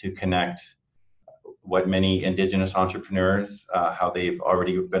to connect what many Indigenous entrepreneurs, how they've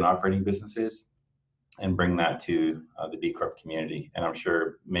already been operating businesses, and bring that to the B Corp community. And I'm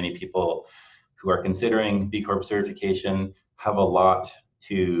sure many people who are considering B Corp certification have a lot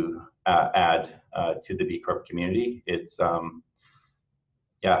to add to the B Corp community. It's,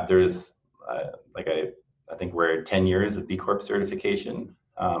 yeah, there's like I think we're at 10 years of B Corp certification.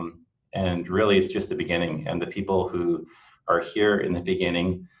 And really it's just the beginning, and the people who are here in the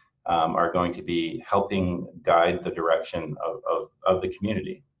beginning are going to be helping guide the direction of the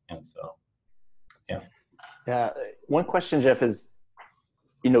community. And so, yeah. Yeah. One question, Jeff, is,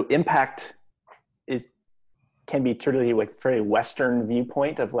 you know, impact can be truly like very Western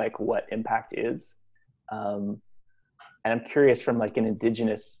viewpoint of like what impact is. And I'm curious from like an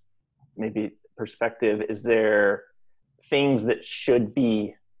Indigenous maybe perspective, is there things that should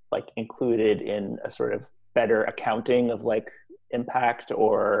be like included in a sort of better accounting of like impact,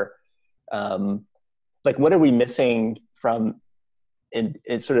 or like what are we missing from in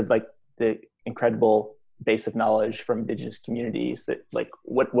sort of like the incredible base of knowledge from Indigenous communities that like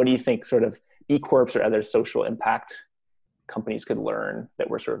what do you think sort of B Corps or other social impact companies could learn that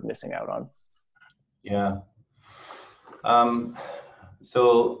we're sort of missing out on? Yeah.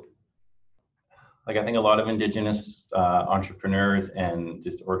 So like I think a lot of Indigenous entrepreneurs and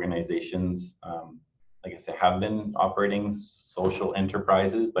just organizations, like I said, have been operating social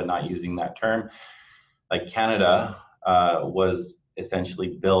enterprises, but not using that term. Like Canada was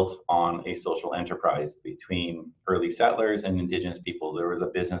essentially built on a social enterprise between early settlers and Indigenous people. There was a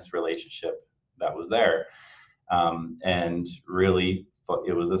business relationship that was there. And really,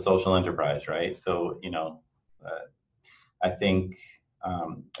 it was a social enterprise, right? So, you know, I think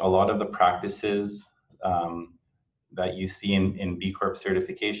a lot of the practices that you see in B Corp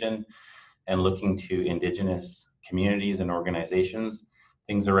certification and looking to Indigenous communities and organizations,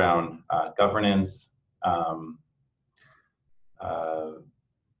 things around governance,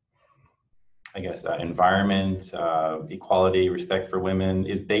 I guess, environment, equality, respect for women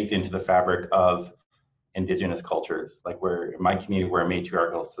is baked into the fabric of Indigenous cultures. Like in my community, we're a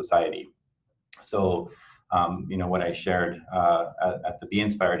matriarchal society. So, what I shared at the Be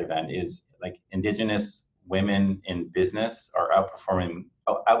Inspired event is like Indigenous women in business are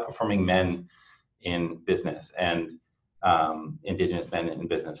outperforming men in business and Indigenous men in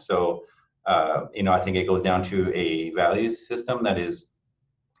business. So, I think it goes down to a values system that is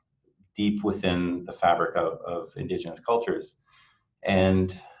deep within the fabric of Indigenous cultures.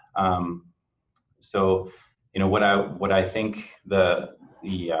 And so, what I think the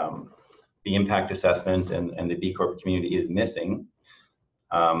impact assessment and the B Corp community is missing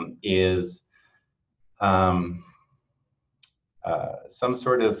is some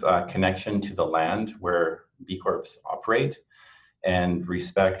sort of connection to the land where B Corps operate, and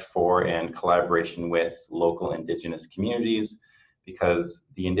respect for and collaboration with local Indigenous communities, because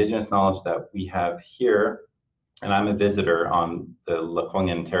the Indigenous knowledge that we have here, and I'm a visitor on the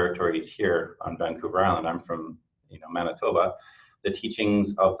Lekwungen territories here on Vancouver Island. I'm from Manitoba. The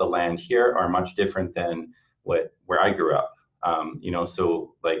teachings of the land here are much different than where I grew up.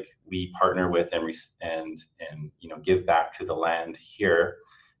 So like we partner with and give back to the land here,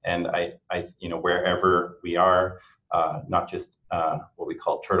 and I wherever we are, not just what we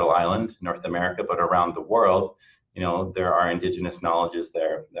call Turtle Island, North America, but around the world, there are Indigenous knowledges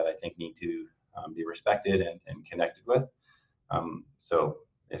there that I think need to be respected and connected with. So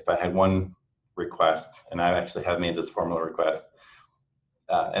if I had one request, and I actually have made this formal request,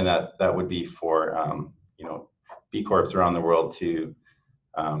 and that would be for B Corps around the world to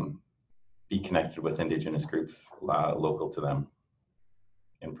be connected with Indigenous groups local to them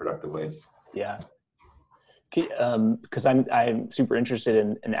in productive ways. Yeah. Because I'm super interested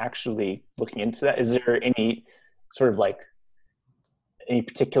in actually looking into that. Is there any sort of like any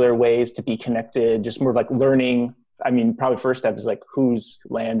particular ways to be connected? Just more of like learning. I mean, probably first step is like, whose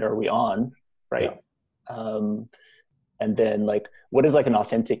land are we on, right? Yeah. And then like, what does like an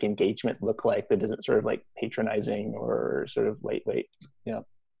authentic engagement look like that isn't sort of like patronizing or sort of lightweight? Yeah.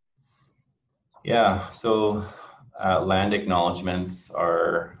 Yeah. So land acknowledgements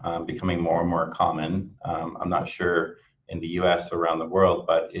are becoming more and more common. I'm not sure in the US or around the world,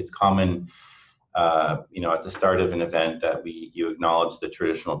 but it's common, at the start of an event that you acknowledge the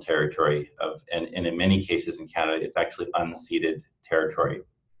traditional territory of, and in many cases in Canada, it's actually unceded territory,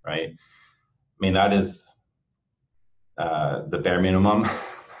 right? I mean, that is the bare minimum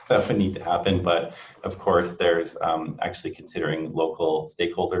that would need to happen, but of course there's actually considering local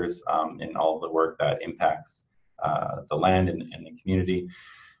stakeholders in all the work that impacts the land and the community.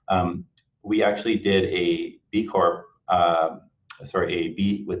 We actually did a B Corp,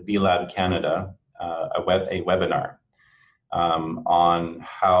 with B Lab Canada, a webinar on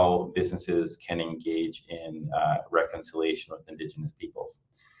how businesses can engage in reconciliation with Indigenous peoples.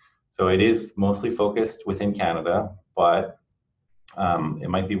 So it is mostly focused within Canada, but it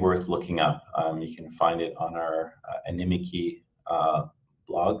might be worth looking up. You can find it on our Animiki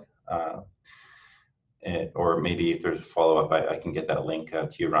blog, or maybe if there's a follow-up, I can get that link to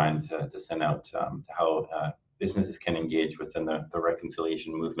you, Ryan, to send out to how businesses can engage within the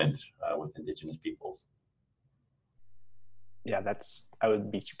reconciliation movement with Indigenous peoples. Yeah, I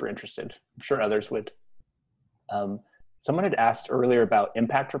would be super interested. I'm sure others would. Someone had asked earlier about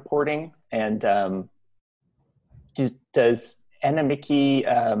impact reporting, and does Animiki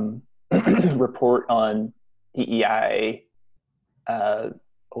report on DEI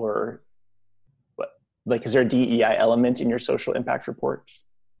or what? Like, is there a DEI element in your social impact reports?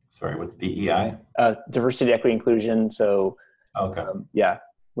 Sorry, what's DEI? Diversity, equity, inclusion. So, okay.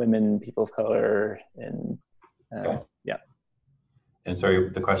 Women, people of color, and okay. Yeah. And sorry,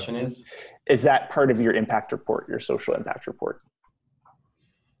 the question is that part of your impact report, your social impact report?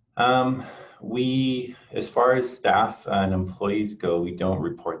 We, as far as staff and employees go, we don't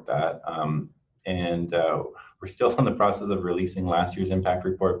report that. And we're still in the process of releasing last year's impact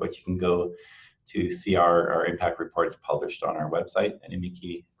report, but you can go to see our impact reports published on our website at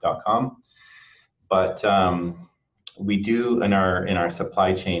animiki.com. But we do, in our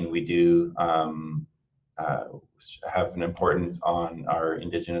supply chain, we do have an importance on our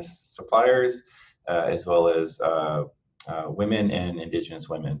Indigenous suppliers, as well as women and Indigenous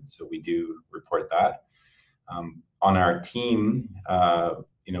women. So we do report that. On our team,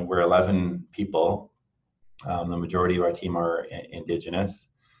 we're 11 people. The majority of our team are Indigenous.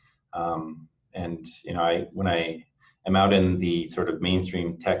 And when I am out in the sort of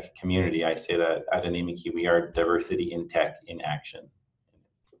mainstream tech community, I say that at Animiki, we are diversity in tech in action.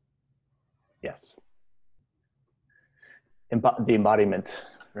 Yes. The embodiment,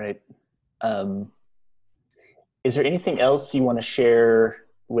 right? Is there anything else you want to share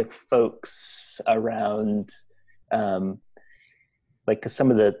with folks around, like, 'cause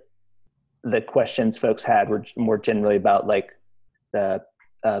some of the questions folks had were more generally about like the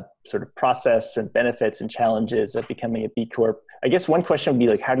sort of process and benefits and challenges of becoming a B Corp. I guess one question would be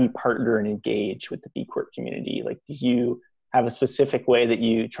like, how do you partner and engage with the B Corp community? Like, do you have a specific way that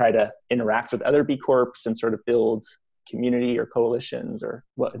you try to interact with other B Corps and sort of build community or coalitions, or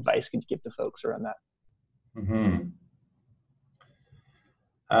what advice could you give to folks around that? Mm-hmm.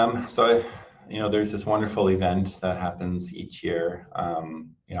 There's this wonderful event that happens each year.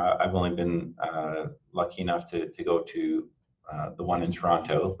 I've only been lucky enough to go to the one in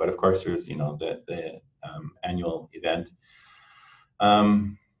Toronto, but of course there's, the annual event.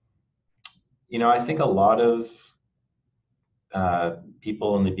 I think a lot of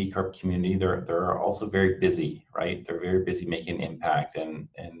people in the B Corp community, they're also very busy, right? They're very busy making impact, and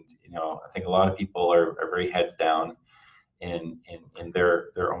I think a lot of people are very heads down in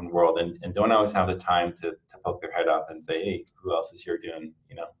their own world, and don't always have the time to poke their head up and say, hey, who else is here doing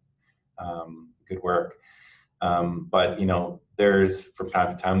good work? But there's, from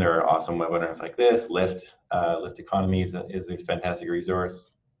time to time, there are awesome webinars like this. Lift Economy is a fantastic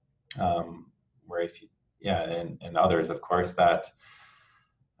resource, where and others, of course, that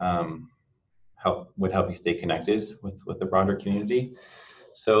would help you stay connected with the broader community.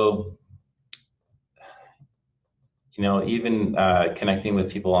 So, even connecting with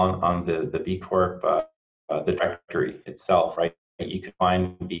people on the B Corp, the directory itself, right? You can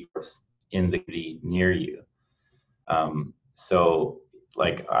find B Corps in the community near you. So,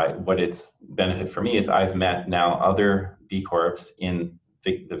 what it's benefit for me is I've met now other B Corps in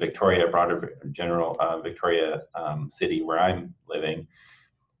the Victoria, broader general Victoria city where I'm living,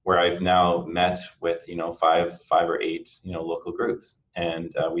 where I've now met with five or eight local groups,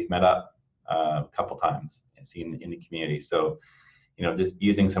 and we've met up a couple times and seen in the community. So just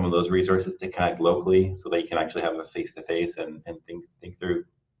using some of those resources to connect locally, so that you can actually have a face-to-face and think through,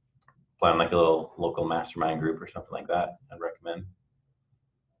 plan like a little local mastermind group or something like that, I'd recommend.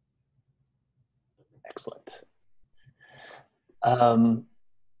 Excellent.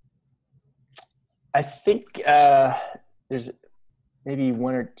 I think there's maybe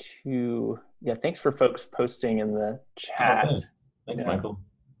one or two. Yeah, thanks for folks posting in the chat. Okay. Thanks, Michael.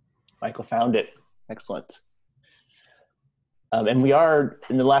 Michael found it. Excellent. And we are,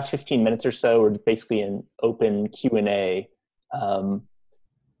 in the last 15 minutes or so, we're basically in open Q&A.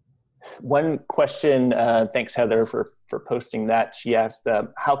 One question, thanks Heather for posting that. She asked,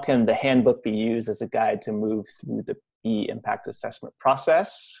 how can the handbook be used as a guide to move through the B impact assessment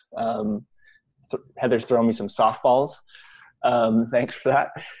process? Heather's throwing me some softballs. Thanks for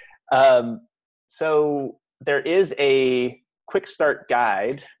that. So there is a quick start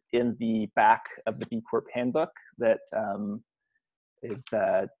guide in the back of the B Corp Handbook that is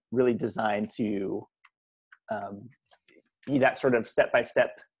really designed to be that sort of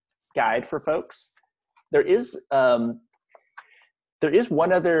step-by-step guide for folks. There is one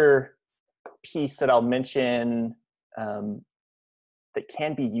other piece that I'll mention that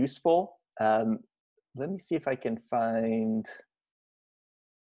can be useful. Let me see if I can find,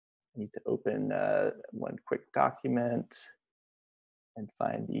 I need to open one quick document and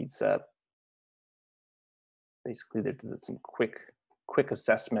find these, basically there's some quick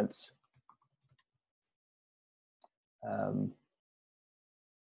assessments.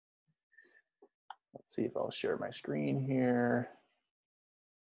 Let's see if I'll share my screen here.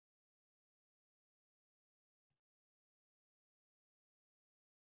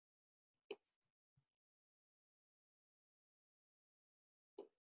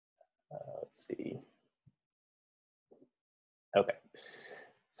 Let's see. Okay,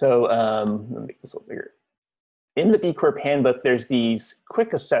 so let me make this a little bigger. In the B Corp Handbook, there's these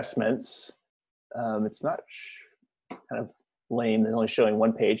quick assessments. It's not kind of lame, they're only showing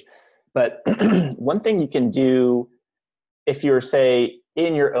one page. But one thing you can do if you're, say,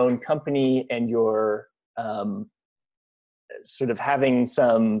 in your own company and you're sort of having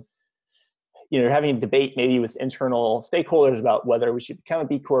some, having a debate maybe with internal stakeholders about whether we should become a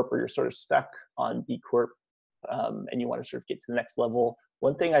B Corp, or you're sort of stuck on B Corp and you want to sort of get to the next level.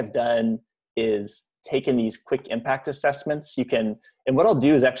 One thing I've done is taken these quick impact assessments. You can, and what I'll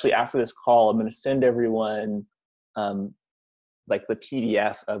do is actually after this call, I'm going to send everyone like the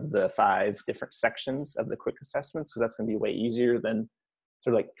PDF of the 5 different sections of the quick assessments, because that's going to be way easier than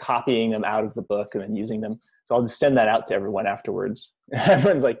sort of like copying them out of the book and then using them. So I'll just send that out to everyone afterwards.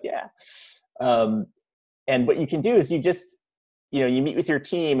 Everyone's like, yeah. And what you can do is you just, you meet with your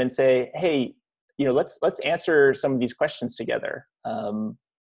team and say, hey, let's answer some of these questions together.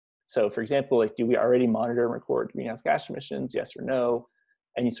 So for example, like, do we already monitor and record greenhouse gas emissions? Yes or no?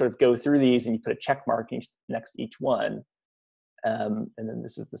 And you sort of go through these and you put a check mark next to each one. And then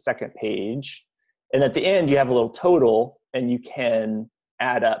this is the second page. And at the end, you have a little total, and you can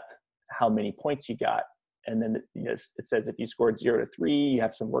add up how many points you got. And then it says if you scored 0 to 3, you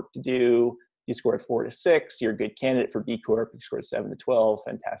have some work to do. If you scored 4 to 6, you're a good candidate for B Corp. If you scored 7 to 12,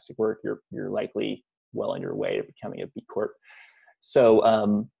 fantastic work. You're likely well on your way to becoming a B Corp.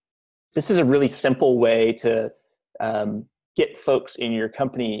 So this is a really simple way to get folks in your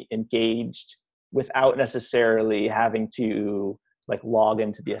company engaged without necessarily having to like log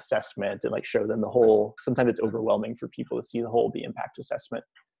into the assessment and like show them the whole. Sometimes it's overwhelming for people to see the whole B impact assessment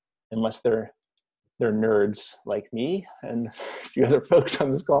unless they're nerds like me and a few other folks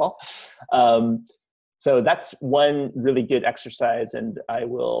on this call. So that's one really good exercise, and I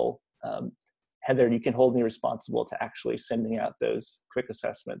will, Heather, you can hold me responsible to actually sending out those quick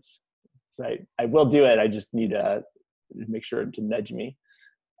assessments. So I will do it. I just need to make sure to nudge me.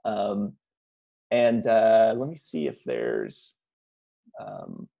 And let me see if there's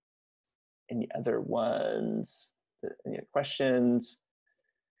any other ones, any other questions.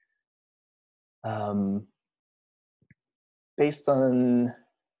 Based on,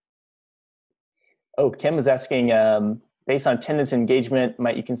 Kim is asking, based on attendance engagement,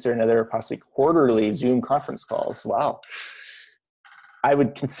 might you consider another possibly quarterly Zoom conference calls? Wow. I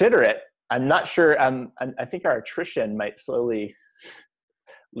would consider it. I'm not sure. I think our attrition might slowly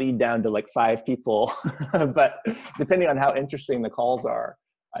lead down to like 5 people, but depending on how interesting the calls are,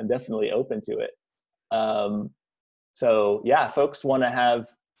 I'm definitely open to it. So yeah, folks want to have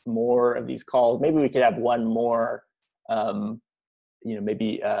more of these calls. Maybe we could have one more,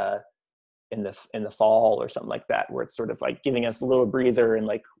 maybe in the fall or something like that, where it's sort of like giving us a little breather and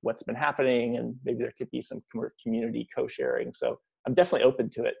like what's been happening, and maybe there could be some community co-sharing. So I'm definitely open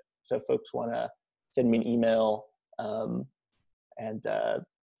to it. So if folks want to send me an email,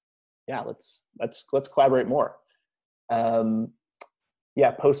 yeah, let's collaborate more.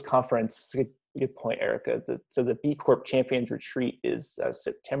 Yeah, post-conference, good point, Erica. So the B Corp Champions Retreat is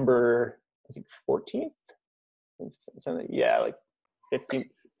September, I think 14th? Yeah, like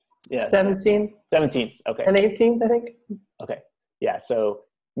 15th. Yeah, 17th. 17th, okay. And 18th, I think. Okay, yeah, so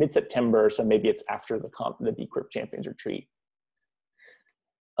mid-September, so maybe it's after the B Corp Champions Retreat.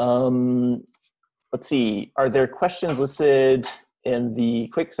 Let's see, are there questions listed in the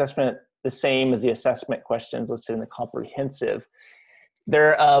quick assessment the same as the assessment questions listed in the comprehensive?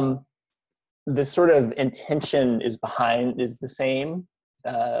 There, the sort of intention is the same.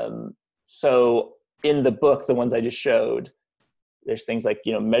 So in the book, the ones I just showed, there's things like,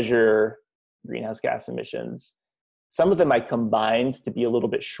 measure greenhouse gas emissions. Some of them I combined to be a little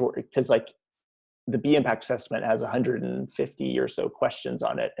bit short, because like the B impact assessment has 150 or so questions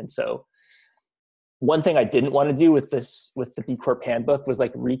on it. And so one thing I didn't want to do with the B Corp Handbook was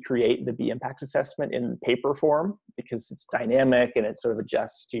like recreate the B impact assessment in paper form, because it's dynamic and it sort of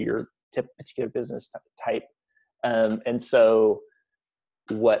adjusts to your particular business type. And so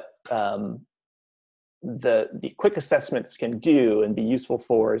what the quick assessments can do and be useful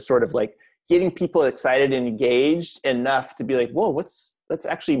for is sort of like getting people excited and engaged enough to be like, whoa, let's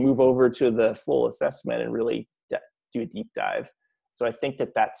actually move over to the full assessment and really do a deep dive. So I think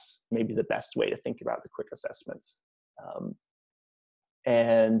that's maybe the best way to think about the quick assessments.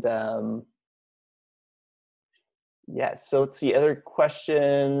 Yeah, so let's see, other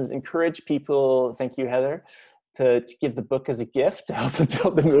questions. Encourage people, thank you, Heather, to give the book as a gift to help them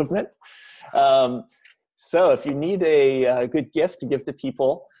build the movement. So if you need a good gift to give to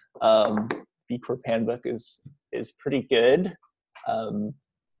people, B Corp Handbook is pretty good.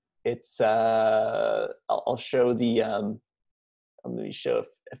 It's I'll show the let me show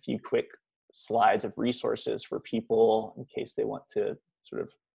a few quick slides of resources for people in case they want to sort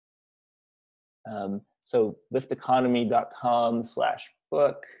of. So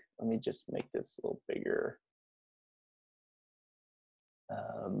lifteconomy.com/book. Let me just make this a little bigger.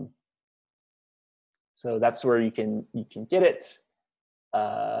 So that's where you can get it.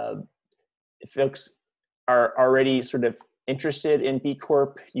 If folks are already sort of interested in B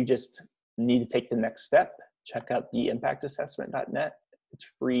Corp, you just need to take the next step. Check out theimpactassessment.net. It's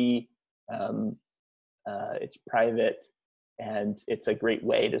free, it's private, and it's a great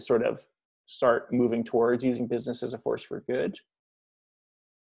way to sort of start moving towards using business as a force for good.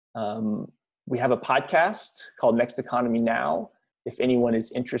 We have a podcast called Next Economy Now. If anyone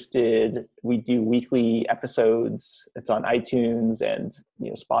is interested, we do weekly episodes. It's on iTunes and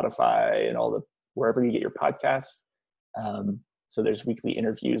Spotify and wherever you get your podcasts. So there's weekly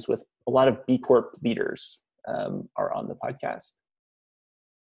interviews with a lot of B Corp leaders are on the podcast.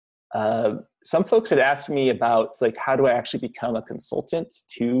 Some folks had asked me about like, how do I actually become a consultant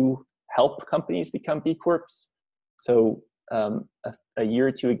to help companies become B Corps? So a year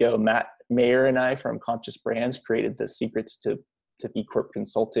or two ago, Matt Mayer and I from Conscious Brands created the Secrets to B Corp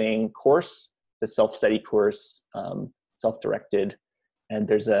Consulting course, the self-study course, self-directed, and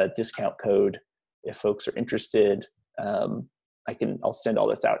there's a discount code if folks are interested. I'll send all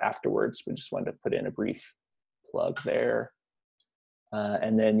this out afterwards, but just wanted to put in a brief plug there.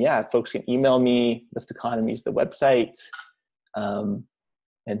 And then, yeah, folks can email me. Lift Economy is the website.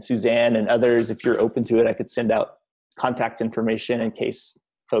 And Suzanne and others, if you're open to it, I could send out contact information in case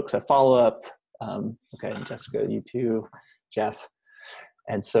folks have follow-up. Okay, and Jessica, you too, Jeff.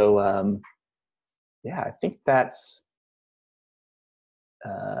 And so, yeah, I think that's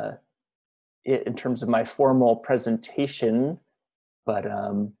it in terms of my formal presentation. But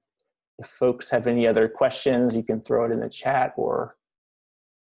if folks have any other questions, you can throw it in the chat, or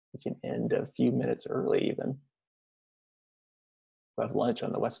we can end a few minutes early even. We'll have lunch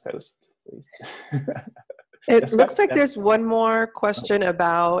on the West Coast, please. It looks like there's one more question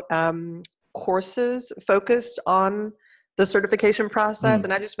about courses focused on the certification process.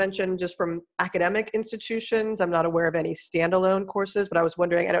 And I just mentioned just from academic institutions, I'm not aware of any standalone courses, but I was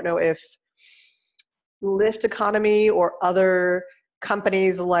wondering, I don't know if Lift Economy or other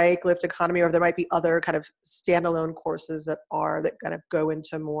companies like Lift Economy, or there might be other kind of standalone courses that kind of go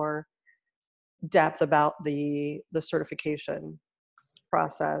into more depth about the certification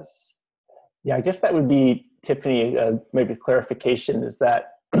process. Yeah, I guess that would be, Tiffany, maybe clarification is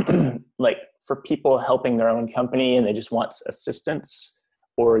that like for people helping their own company and they just want assistance,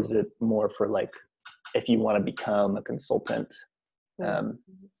 or is it more for like if you want to become a consultant?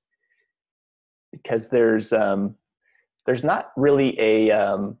 Because there's not really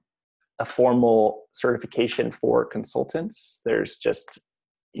a formal certification for consultants. There's just,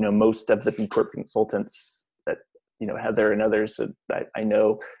 most of the B Corp consultants that, Heather and others that I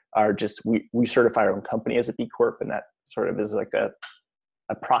know are just, we certify our own company as a B Corp, and that sort of is like a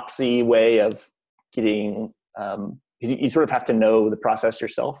proxy way of getting, you sort of have to know the process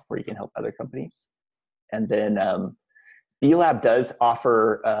yourself where you can help other companies. And then B Lab does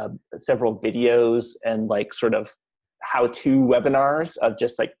offer several videos and like sort of how-to webinars of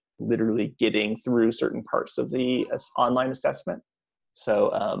just like literally getting through certain parts of the online assessment.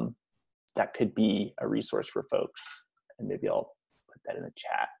 So that could be a resource for folks. And maybe I'll put that in the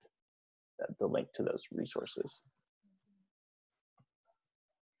chat, the link to those resources.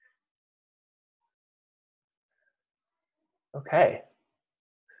 Okay.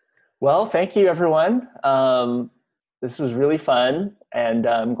 Well, thank you, everyone. This was really fun, and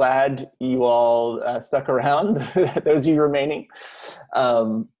I'm glad you all stuck around, those of you remaining.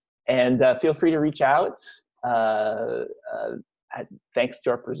 And feel free to reach out. Thanks to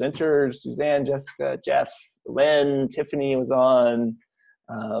our presenters, Suzanne, Jessica, Jeff, Lynn, Tiffany was on.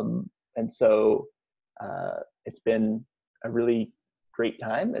 And so it's been a really great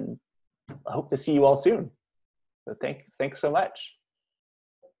time, and I hope to see you all soon. So thanks so much.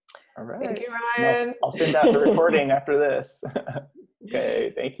 All right. Thank you, Ryan. I'll send out the recording after this.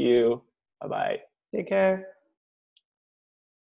 Okay, thank you. Bye-bye. Take care.